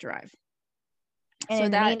authorities to arrive. And So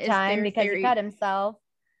in the that is meantime, their because theory. he cut himself,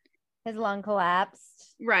 his lung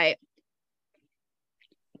collapsed. Right.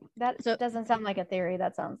 That doesn't sound like a theory.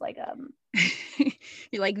 That sounds like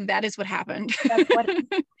You're like, that is what happened.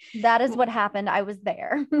 That is what happened. I was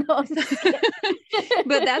there. No, I'm just kidding.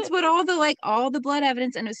 But that's what all the blood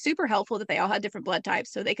evidence, and it was super helpful that they all had different blood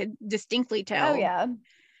types so they could distinctly tell. Oh yeah.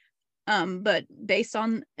 But based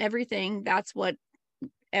on everything, that's what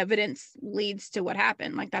evidence leads to what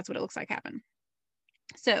happened. Like, that's what it looks like happened.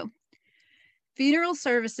 So funeral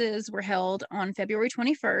services were held on February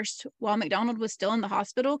 21st while McDonald was still in the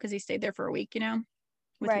hospital, because he stayed there for a week,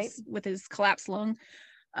 with his collapsed lung.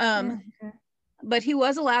 But he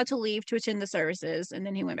was allowed to leave to attend the services, and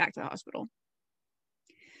then he went back to the hospital.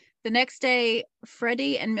 The next day,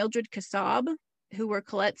 Freddie and Mildred Kassab, who were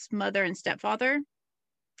Colette's mother and stepfather,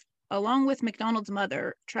 along with McDonald's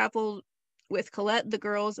mother, traveled with Colette, the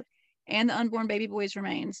girls, and the unborn baby boy's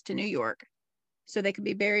remains to New York so they could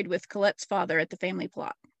be buried with Colette's father at the family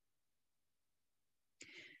plot.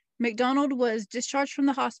 McDonald was discharged from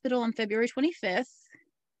the hospital on February 25th.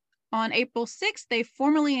 On April 6th, they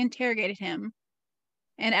formally interrogated him.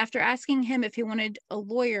 And after asking him if he wanted a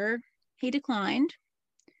lawyer, he declined.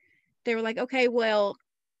 They were like, okay, well,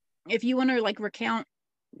 if you want to like recount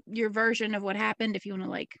your version of what happened, if you want to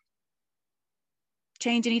like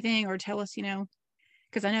change anything or tell us,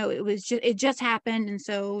 because I know it just happened, and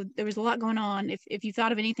so there was a lot going on. If you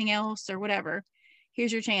thought of anything else or whatever,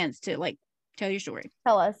 here's your chance to like tell your story.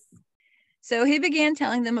 Tell us. So he began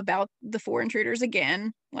telling them about the 4 intruders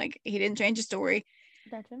again. Like, he didn't change his story.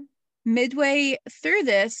 Gotcha. Midway through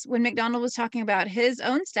this, when McDonald was talking about his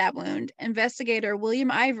own stab wound, investigator William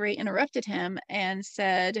Ivory interrupted him and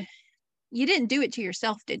said, "You didn't do it to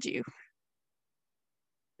yourself, did you?"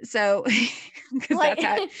 So, because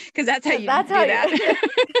that's how you do that.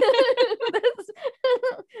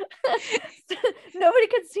 Nobody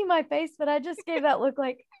could see my face, but I just gave that look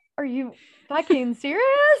like, are you fucking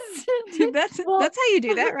serious? Dude, that's how you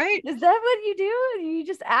do that, right? Is that what you do? You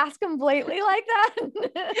just ask them blatantly like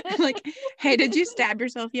that? Like, hey, did you stab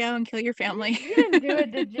yourself, and kill your family? You didn't do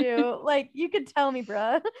it, did you? Like, you could tell me,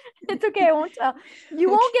 bruh. It's okay, I won't tell. You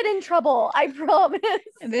won't get in trouble, I promise.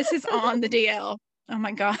 This is on the DL. Oh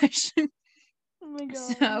my gosh. Oh my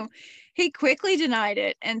God. So he quickly denied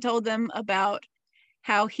it and told them about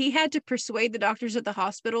how he had to persuade the doctors at the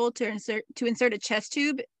hospital to insert a chest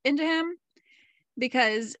tube into him,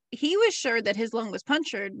 because he was sure that his lung was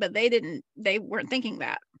punctured, but they weren't thinking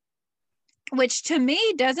that, which to me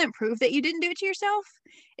doesn't prove that you didn't do it to yourself.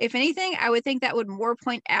 If anything, I would think that would more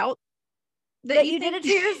point out that you did it to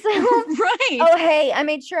yourself. Right. Oh, hey, I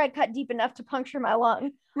made sure I cut deep enough to puncture my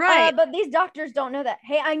lung. Right. But these doctors don't know that.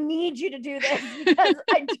 Hey, I need you to do this because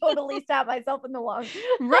I totally stabbed myself in the lung.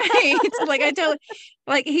 Right.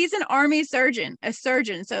 Like, he's an army surgeon,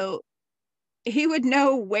 so he would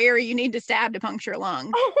know where you need to stab to puncture a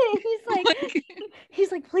lung.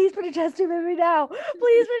 he's like, please put a chest tube in me now.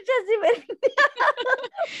 Please put a chest tube in me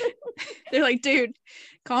now. They're like, dude,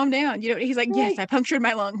 calm down. He's like, yes, I punctured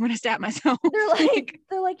my lung when I stabbed myself. They're like,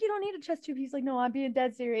 you don't need a chest tube. He's like, no, I'm being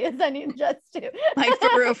dead serious. I need a chest tube. Like,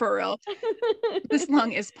 for real. This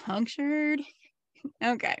lung is punctured.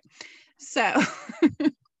 Okay. So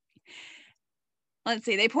let's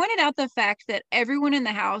see. They pointed out the fact that everyone in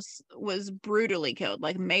the house was brutally killed,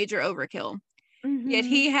 like major overkill. Mm-hmm. Yet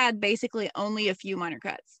he had basically only a few minor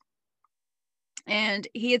cuts. And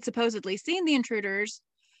he had supposedly seen the intruders.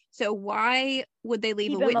 So why would they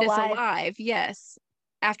leave a witness alive? Yes.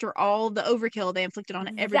 After all the overkill they inflicted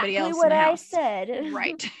on everybody else in the house. Exactly what I said.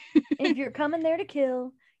 Right. If you're coming there to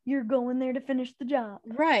kill, you're going there to finish the job.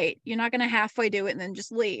 Right. You're not going to halfway do it and then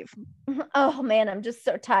just leave. Oh man, I'm just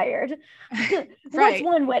so tired. Right. What's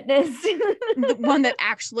one witness? The one that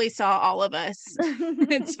actually saw all of us.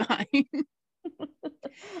 It's fine.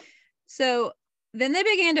 So then they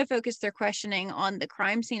began to focus their questioning on the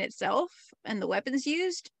crime scene itself and the weapons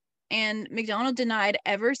used. And McDonald denied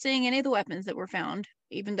ever seeing any of the weapons that were found,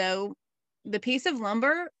 even though the piece of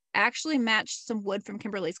lumber actually matched some wood from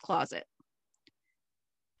Kimberly's closet.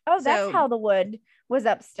 Oh, that's how the wood was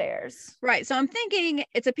upstairs. Right. So I'm thinking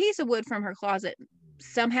it's a piece of wood from her closet.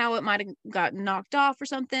 Somehow it might have got knocked off or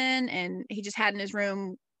something, and he just had in his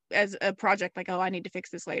room as a project, like, oh, I need to fix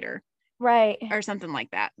this later. Right. Or something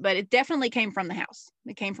like that. But it definitely came from the house.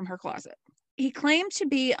 It came from her closet. He claimed to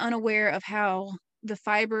be unaware of how the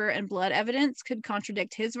fiber and blood evidence could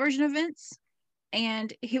contradict his version of events.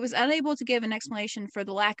 and he was unable to give an explanation for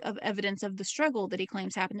the lack of evidence of the struggle that he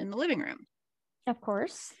claims happened in the living room. Of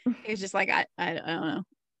course. He's just like, I don't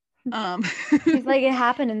know. He's like, it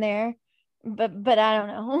happened in there, but I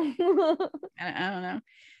don't know. I don't know.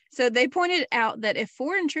 So they pointed out that if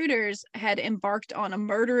 4 intruders had embarked on a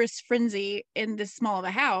murderous frenzy in this small of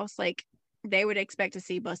a house, like, they would expect to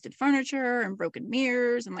see busted furniture and broken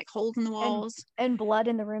mirrors and like holes in the walls. And blood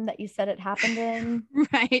in the room that you said it happened in.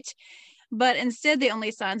 Right. But instead, the only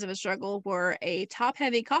signs of a struggle were a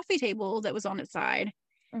top-heavy coffee table that was on its side,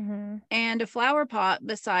 and a flower pot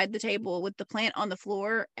beside the table with the plant on the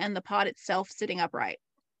floor and the pot itself sitting upright.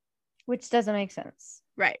 Which doesn't make sense.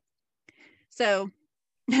 Right. So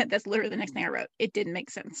that's literally the next thing I wrote. It didn't make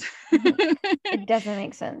sense. It doesn't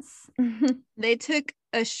make sense. They took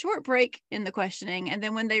a short break in the questioning, and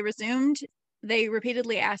then when they resumed, they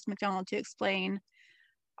repeatedly asked McDonald to explain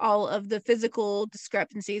all of the physical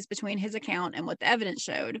discrepancies between his account and what the evidence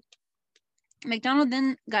showed. McDonald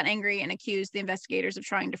then got angry and accused the investigators of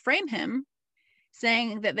trying to frame him,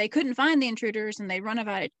 saying that they couldn't find the intruders and they'd run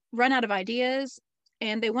out of ideas,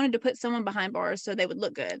 and they wanted to put someone behind bars so they would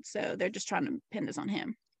look good. So they're just trying to pin this on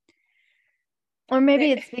him. Or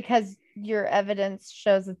maybe it's because your evidence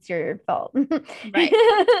shows it's your fault. Right.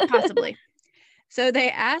 Possibly. So they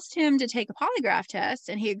asked him to take a polygraph test,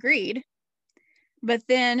 and he agreed. But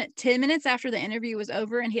then 10 minutes after the interview was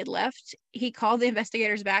over and he had left, he called the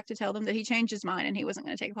investigators back to tell them that he changed his mind and he wasn't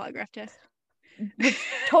going to take a polygraph test. Which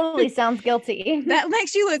totally sounds guilty. That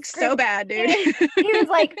makes you look so bad, dude. He was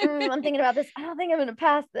like, I'm thinking about this. I don't think I'm going to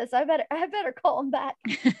pass this. I better call him back.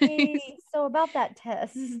 Hey, so about that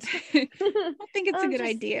test. I think it's a good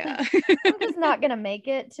idea. I'm just not going to make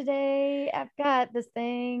it today. I've got this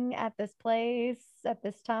thing at this place at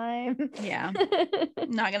this time. Yeah.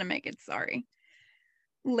 Not going to make it. Sorry.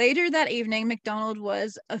 Later that evening, McDonald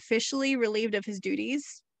was officially relieved of his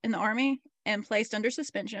duties in the Army and placed under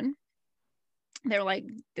suspension. They were like,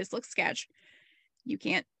 this looks sketch. You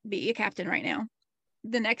can't be a captain right now.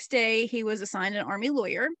 The next day, he was assigned an Army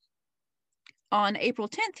lawyer. On April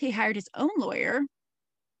 10th, he hired his own lawyer.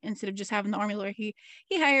 Instead of just having the Army lawyer, he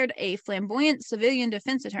hired a flamboyant civilian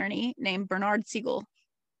defense attorney named Bernard Siegel.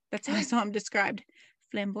 That's how I saw him described.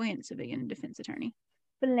 Flamboyant civilian defense attorney.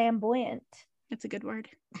 Flamboyant. That's a good word.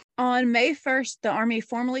 On May 1st, the Army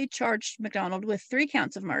formally charged McDonald with 3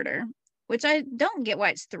 counts of murder, which I don't get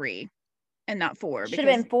why it's 3 and not 4. Should have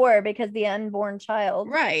been 4 because the unborn child.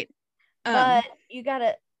 Right. But you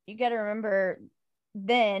gotta remember,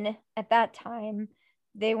 then at that time,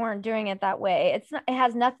 they weren't doing it that way.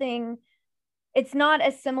 It's not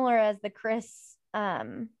as similar as the Chris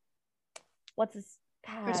Chris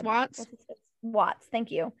Watts? Watts, thank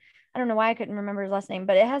you. I don't know why I couldn't remember his last name,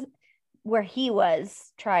 but it has where he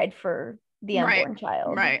was tried for the unborn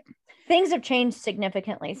child. Right. Things have changed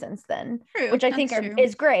significantly since then. True, which I think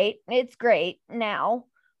is great. It's great now,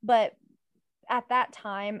 but at that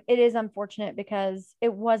time it is unfortunate because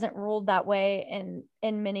it wasn't ruled that way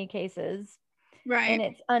in many cases. Right. And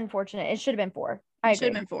it's unfortunate. It should have been 4. It should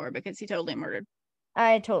have been 4 because he totally murdered.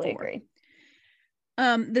 I totally agree.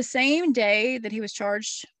 The same day that he was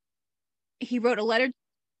charged, he wrote a letter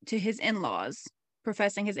to his in-laws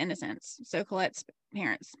professing his innocence. So Colette's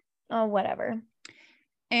parents. Oh, whatever.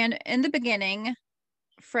 And in the beginning,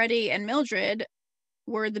 Freddie and Mildred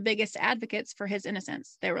were the biggest advocates for his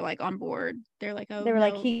innocence. They were like on board. They're like, oh, they were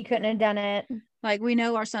like, he couldn't have done it. Like, we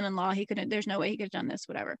know our son-in-law, he couldn't, there's no way he could have done this,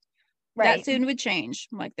 whatever. Right. That soon would change.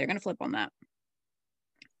 Like, they're going to flip on that.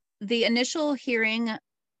 The initial hearing,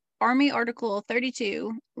 Army Article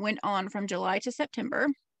 32, went on from July to September.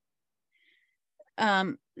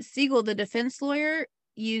 Siegel, the defense lawyer,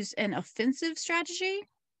 used an offensive strategy,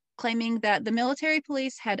 claiming that the military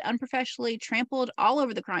police had unprofessionally trampled all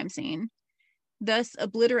over the crime scene, thus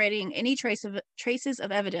obliterating any traces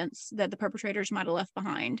of evidence that the perpetrators might have left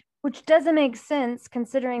behind. Which doesn't make sense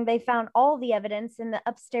considering they found all the evidence in the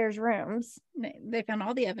upstairs rooms. They found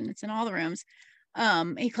all the evidence in all the rooms.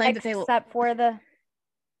 He claimed except for the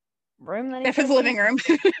room that for the living room.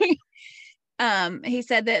 He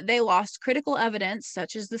said that they lost critical evidence,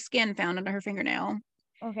 such as the skin found under her fingernail.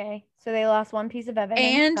 Okay, so they lost one piece of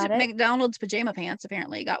evidence. And McDonald's pajama pants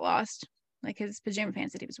apparently got lost. Like his pajama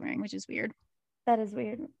pants that he was wearing, which is weird. That is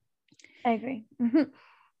weird. I agree.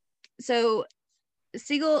 So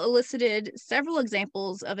Siegel elicited several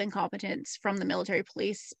examples of incompetence from the military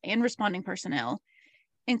police and responding personnel,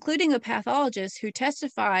 including a pathologist who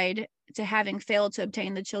testified to having failed to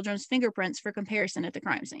obtain the children's fingerprints for comparison at the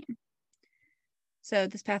crime scene. So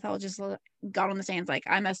this pathologist got on the stand like,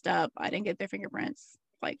 I messed up. I didn't get their fingerprints.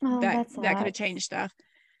 Like that could have changed stuff.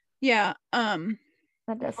 Yeah.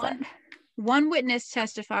 That does suck. One witness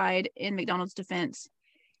testified in McDonald's defense.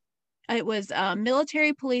 It was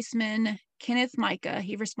military policeman Kenneth Micah.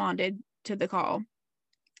 He responded to the call.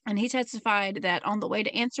 And he testified that on the way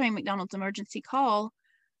to answering McDonald's emergency call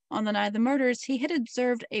on the night of the murders, he had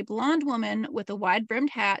observed a blonde woman with a wide-brimmed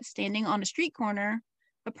hat standing on a street corner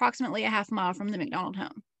approximately a half mile from the McDonald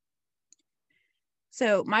home.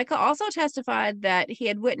 So Micah also testified that he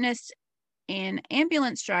had witnessed an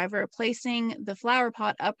ambulance driver placing the flower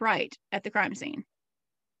pot upright at the crime scene.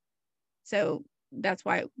 So that's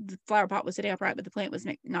why the flower pot was sitting upright, but the plant was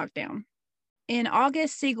knocked down. In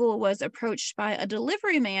August, Siegel was approached by a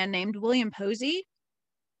delivery man named William Posey,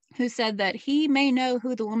 who said that he may know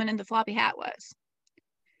who the woman in the floppy hat was.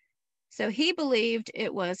 So he believed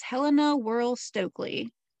it was Helena Worrell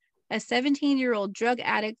Stokely, a 17-year-old drug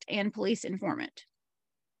addict and police informant.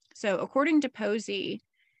 So according to Posey,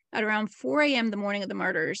 at around 4 a.m. the morning of the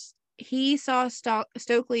murders, he saw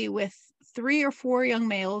Stokely with 3 or 4 young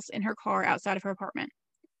males in her car outside of her apartment.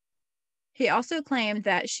 He also claimed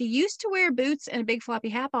that she used to wear boots and a big floppy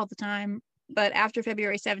hat all the time, but after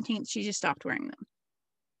February 17th, she just stopped wearing them.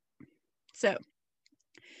 So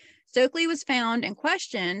Stokely was found and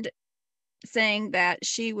questioned, saying that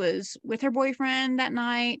she was with her boyfriend that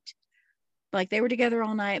night, like they were together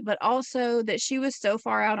all night, but also that she was so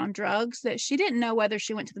far out on drugs that she didn't know whether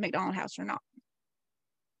she went to the McDonald house or not.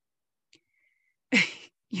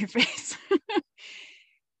 Your face.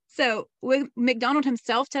 So when McDonald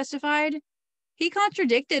himself testified, he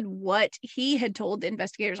contradicted what he had told the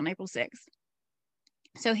investigators on April 6th.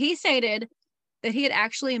 So he stated that he had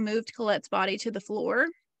actually moved Colette's body to the floor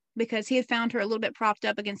because he had found her a little bit propped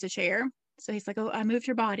up against a chair. So he's like, oh, I moved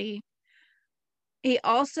her body. He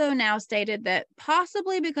also now stated that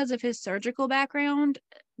possibly because of his surgical background,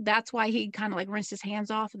 that's why he kind of like rinsed his hands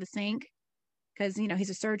off of the sink. Because, you know, he's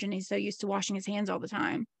a surgeon. He's so used to washing his hands all the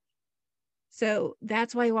time. So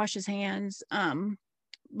that's why he washed his hands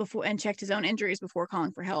before and checked his own injuries before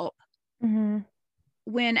calling for help. Mm-hmm.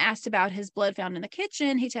 When asked about his blood found in the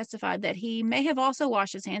kitchen, he testified that he may have also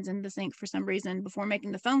washed his hands in the sink for some reason before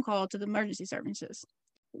making the phone call to the emergency services.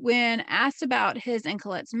 When asked about his and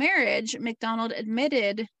Colette's marriage, McDonald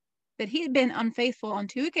admitted that he had been unfaithful on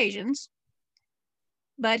 2 occasions,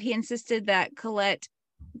 but he insisted that Colette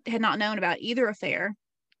had not known about either affair,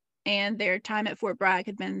 and their time at Fort Bragg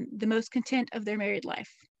had been the most content of their married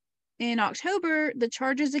life. In October, the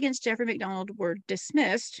charges against Jeffrey McDonald were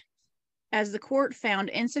dismissed as the court found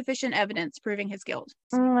insufficient evidence proving his guilt.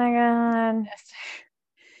 Oh my God. Yes.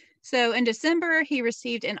 So in December, he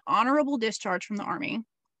received an honorable discharge from the Army,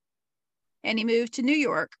 and he moved to New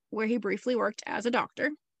York, where he briefly worked as a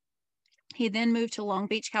doctor. He then moved to Long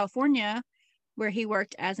Beach, California, where he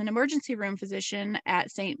worked as an emergency room physician at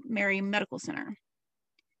St. Mary Medical Center.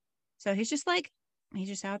 So he's just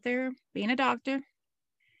out there being a doctor.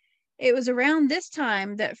 It was around this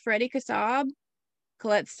time that Freddie Kassab,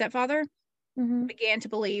 Colette's stepfather, began to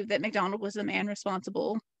believe that McDonald was the man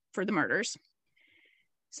responsible for the murders.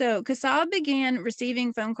 So Kassab began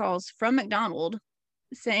receiving phone calls from McDonald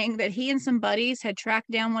saying that he and some buddies had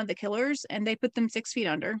tracked down one of the killers and they put them 6 feet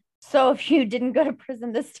under. So if you didn't go to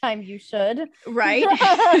prison this time, you should. Right?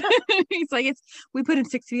 He's like, we put him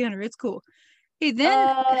 6 feet under. It's cool. He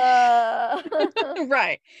then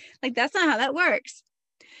right. Like, that's not how that works.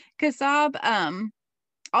 Kassab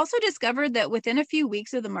also discovered that within a few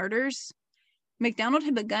weeks of the murders, McDonald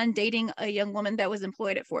had begun dating a young woman that was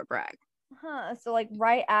employed at Fort Bragg. So like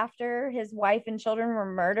right after his wife and children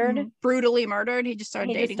were murdered, brutally murdered, he just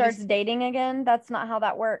started dating. He just starts dating again. That's not how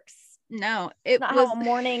that works. No, it's not how a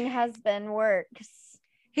mourning husband works.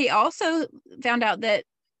 He also found out that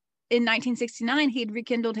in 1969 he'd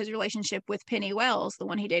rekindled his relationship with Penny Wells, the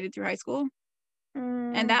one he dated through high school.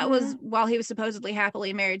 Mm-hmm. And that was while he was supposedly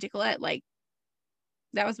happily married to Colette. Like,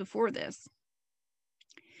 that was before this.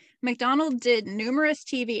 McDonald did numerous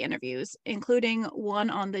TV interviews, including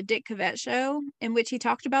one on the Dick Cavett show, in which he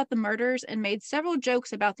talked about the murders and made several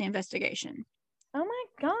jokes about the investigation. Oh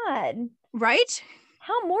my God. Right?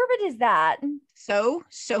 How morbid is that? So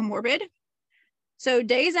morbid. So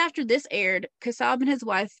days after this aired, Kassab and his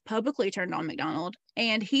wife publicly turned on McDonald,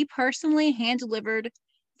 and he personally hand-delivered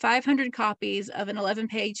 500 copies of an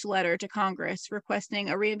 11-page letter to Congress requesting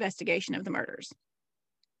a reinvestigation of the murders.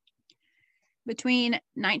 Between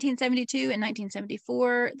 1972 and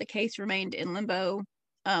 1974, the case remained in limbo.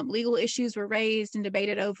 Legal issues were raised and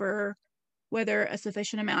debated over whether a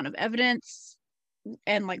sufficient amount of evidence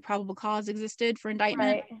and like probable cause existed for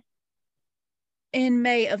indictment. Right. In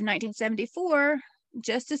May of 1974,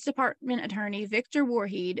 Justice Department Attorney Victor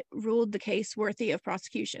Warheed ruled the case worthy of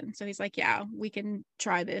prosecution. So he's like, yeah, we can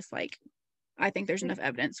try this. Like, I think there's enough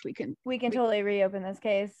evidence we can totally reopen this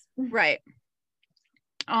case. Right.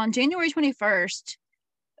 On January 21st,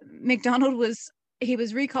 McDonald was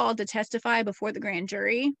recalled to testify before the grand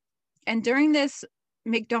jury. And during this,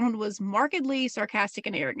 McDonald was markedly sarcastic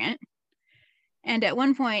and arrogant. And at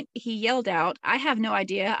one point, he yelled out, "I have no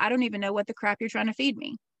idea. I don't even know what the crap you're trying to feed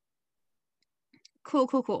me."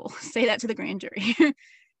 Cool. Say that to the grand jury.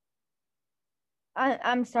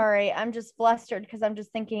 I'm sorry. I'm just flustered because I'm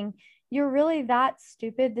just thinking, you're really that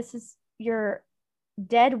stupid? This is your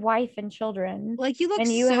dead wife and children. Like, you look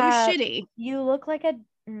shitty. You look like a...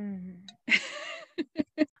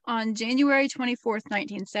 On January 24th,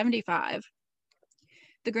 1975,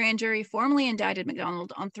 the grand jury formally indicted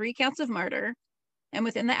McDonald on 3 counts of murder, and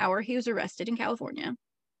within the hour, he was arrested in California.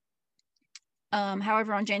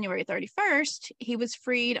 However, on January 31st, he was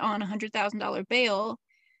freed on a $100,000 bail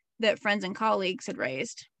that friends and colleagues had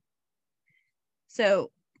raised.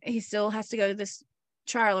 So he still has to go to this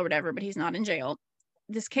trial or whatever, but he's not in jail.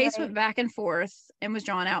 This case went back and forth and was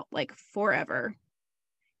drawn out like forever.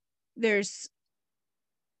 There's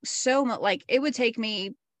so much, like, it would take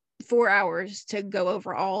me 4 hours to go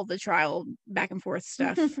over all the trial back and forth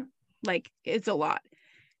stuff. Like, it's a lot.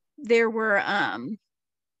 There were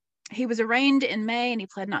he was arraigned in May and he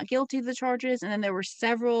pled not guilty to the charges, and then there were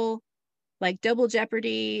several like double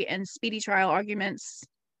jeopardy and speedy trial arguments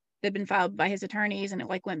that had been filed by his attorneys, and it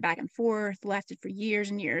like went back and forth, lasted for years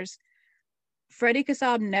and years. Freddie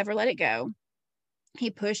Kassab never let it go. He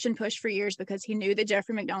pushed and pushed for years because he knew that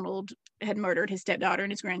Jeffrey McDonald had murdered his stepdaughter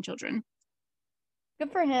and his grandchildren.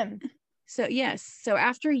 Good for him. So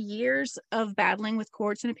after years of battling with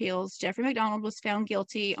courts and appeals, Jeffrey McDonald was found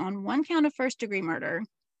guilty on 1 count of first-degree murder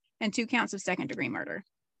and 2 counts of second-degree murder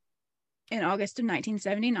in August of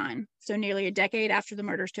 1979, so nearly a decade after the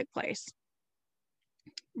murders took place.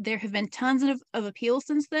 There have been tons of appeals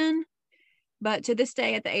since then, but to this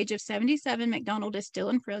day, at the age of 77, McDonald is still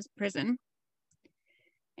in prison,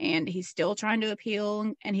 and he's still trying to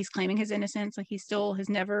appeal, and he's claiming his innocence. Like, he still has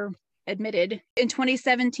never admitted. In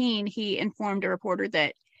 2017, he informed a reporter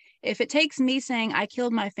that if it takes me saying I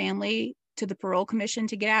killed my family to the parole commission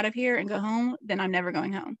to get out of here and go home, then I'm never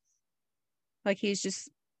going home. Like, he's just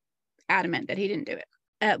adamant that he didn't do it.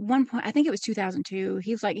 At one point, I think it was 2002,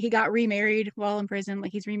 he's like, he got remarried while in prison.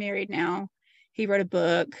 Like, he's remarried now. He wrote a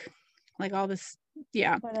book, like all this.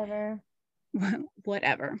 Yeah.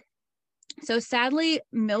 Whatever. So sadly,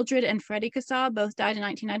 Mildred and Freddie Kassab both died in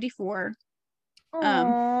 1994.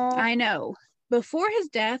 I know. Before his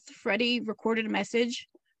death, Freddie recorded a message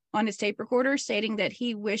on his tape recorder stating that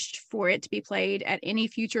he wished for it to be played at any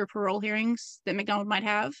future parole hearings that McDonald might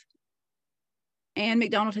have. And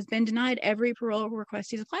McDonald has been denied every parole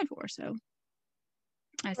request he's applied for. So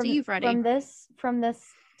I see you, Freddie. From this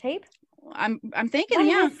tape? I'm thinking, what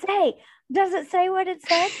yeah. Does it say? Does it say what it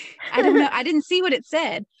said? I don't know. I didn't see what it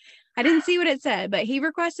said. But he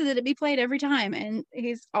requested that it be played every time, and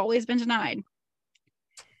he's always been denied.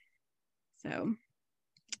 So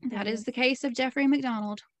that is the case of Jeffrey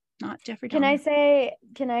McDonald, not Jeffrey Dahmer.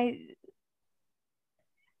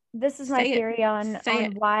 This is my theory on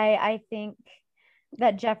why I think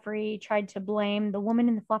that Jeffrey tried to blame the woman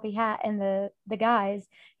in the floppy hat and the guys,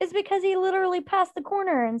 is because he literally passed the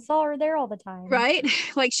corner and saw her there all the time. Right?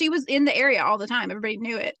 Like, she was in the area all the time. Everybody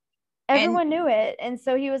knew it. Everyone knew it. And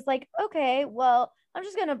so he was like, okay, well, I'm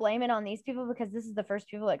just going to blame it on these people because this is the first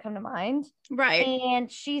people that come to mind. Right. And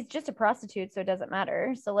she's just a prostitute, so it doesn't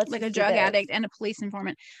matter. So let's like a drug addict and a police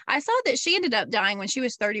informant. I saw that she ended up dying when she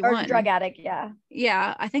was 31. Or drug addict, yeah.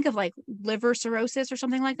 Yeah, I think of like liver cirrhosis or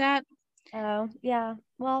something like that. Oh, yeah.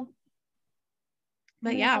 Well.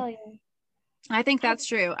 But yeah, I think that's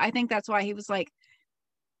true. I think that's why he was like,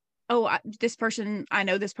 oh, I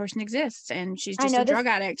know this person exists, and she's just a drug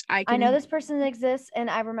addict. I know this person exists, and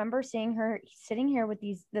I remember seeing her sitting here with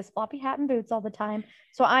this floppy hat and boots all the time.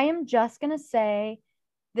 So I am just going to say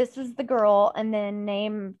this was the girl, and then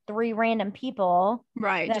name 3 random people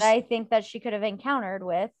that I think that she could have encountered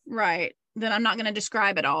with. Right. Then I'm not going to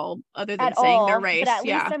describe it all other than saying their race. But at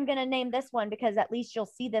least I'm going to name this one, because at least you'll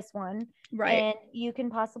see this one. Right. And you can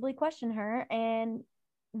possibly question her, and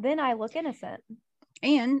then I look innocent.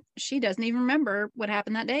 And she doesn't even remember what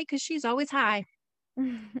happened that day because she's always high.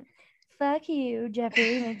 Fuck you,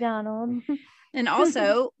 Jeffrey McDonald. And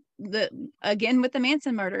also, again with the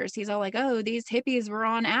Manson murders, he's all like, oh, these hippies were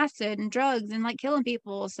on acid and drugs and like killing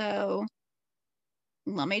people. So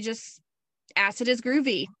let me just, acid is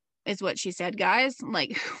groovy, is what she said, guys.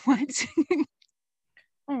 Like, what?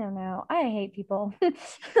 I don't know. I hate people.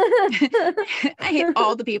 I hate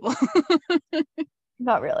all the people.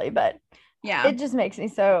 Not really, but yeah, it just makes me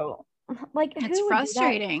so like, it's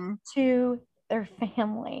frustrating to their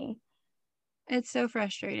family. It's so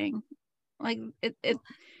frustrating. Like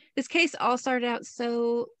this case all started out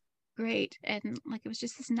so great, and like it was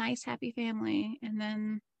just this nice, happy family, and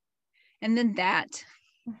then that,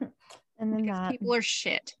 And then because that, people are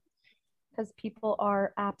shit. because people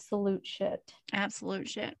are absolute shit. Absolute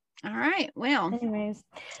shit. All right. Well, Anyways,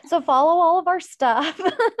 so follow all of our stuff.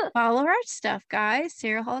 follow our stuff, guys.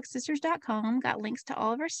 SerialHolicSisters.com. Got links to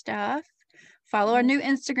all of our stuff. Follow our new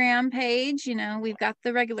Instagram page. You know, we've got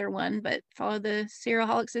the regular one, but follow the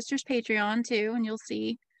Serialholic Sisters Patreon too, and you'll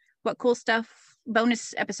see what cool stuff,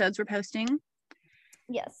 bonus episodes we're posting.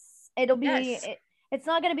 Yes, it'll be. Yes. It's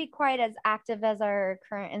not going to be quite as active as our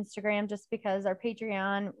current Instagram, just because our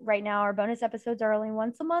Patreon right now, our bonus episodes are only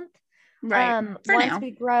once a month. Right. For once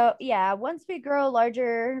now. once we grow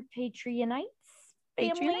larger Patreonites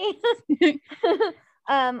family,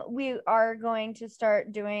 we are going to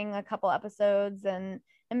start doing a couple episodes and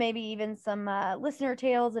maybe even some listener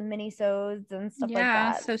tales and mini-sodes and stuff like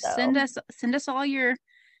that. So send us all your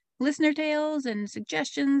listener tales and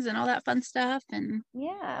suggestions and all that fun stuff, and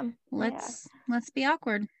let's be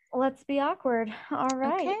awkward. Let's be awkward. All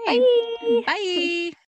right. Okay. Bye. Bye.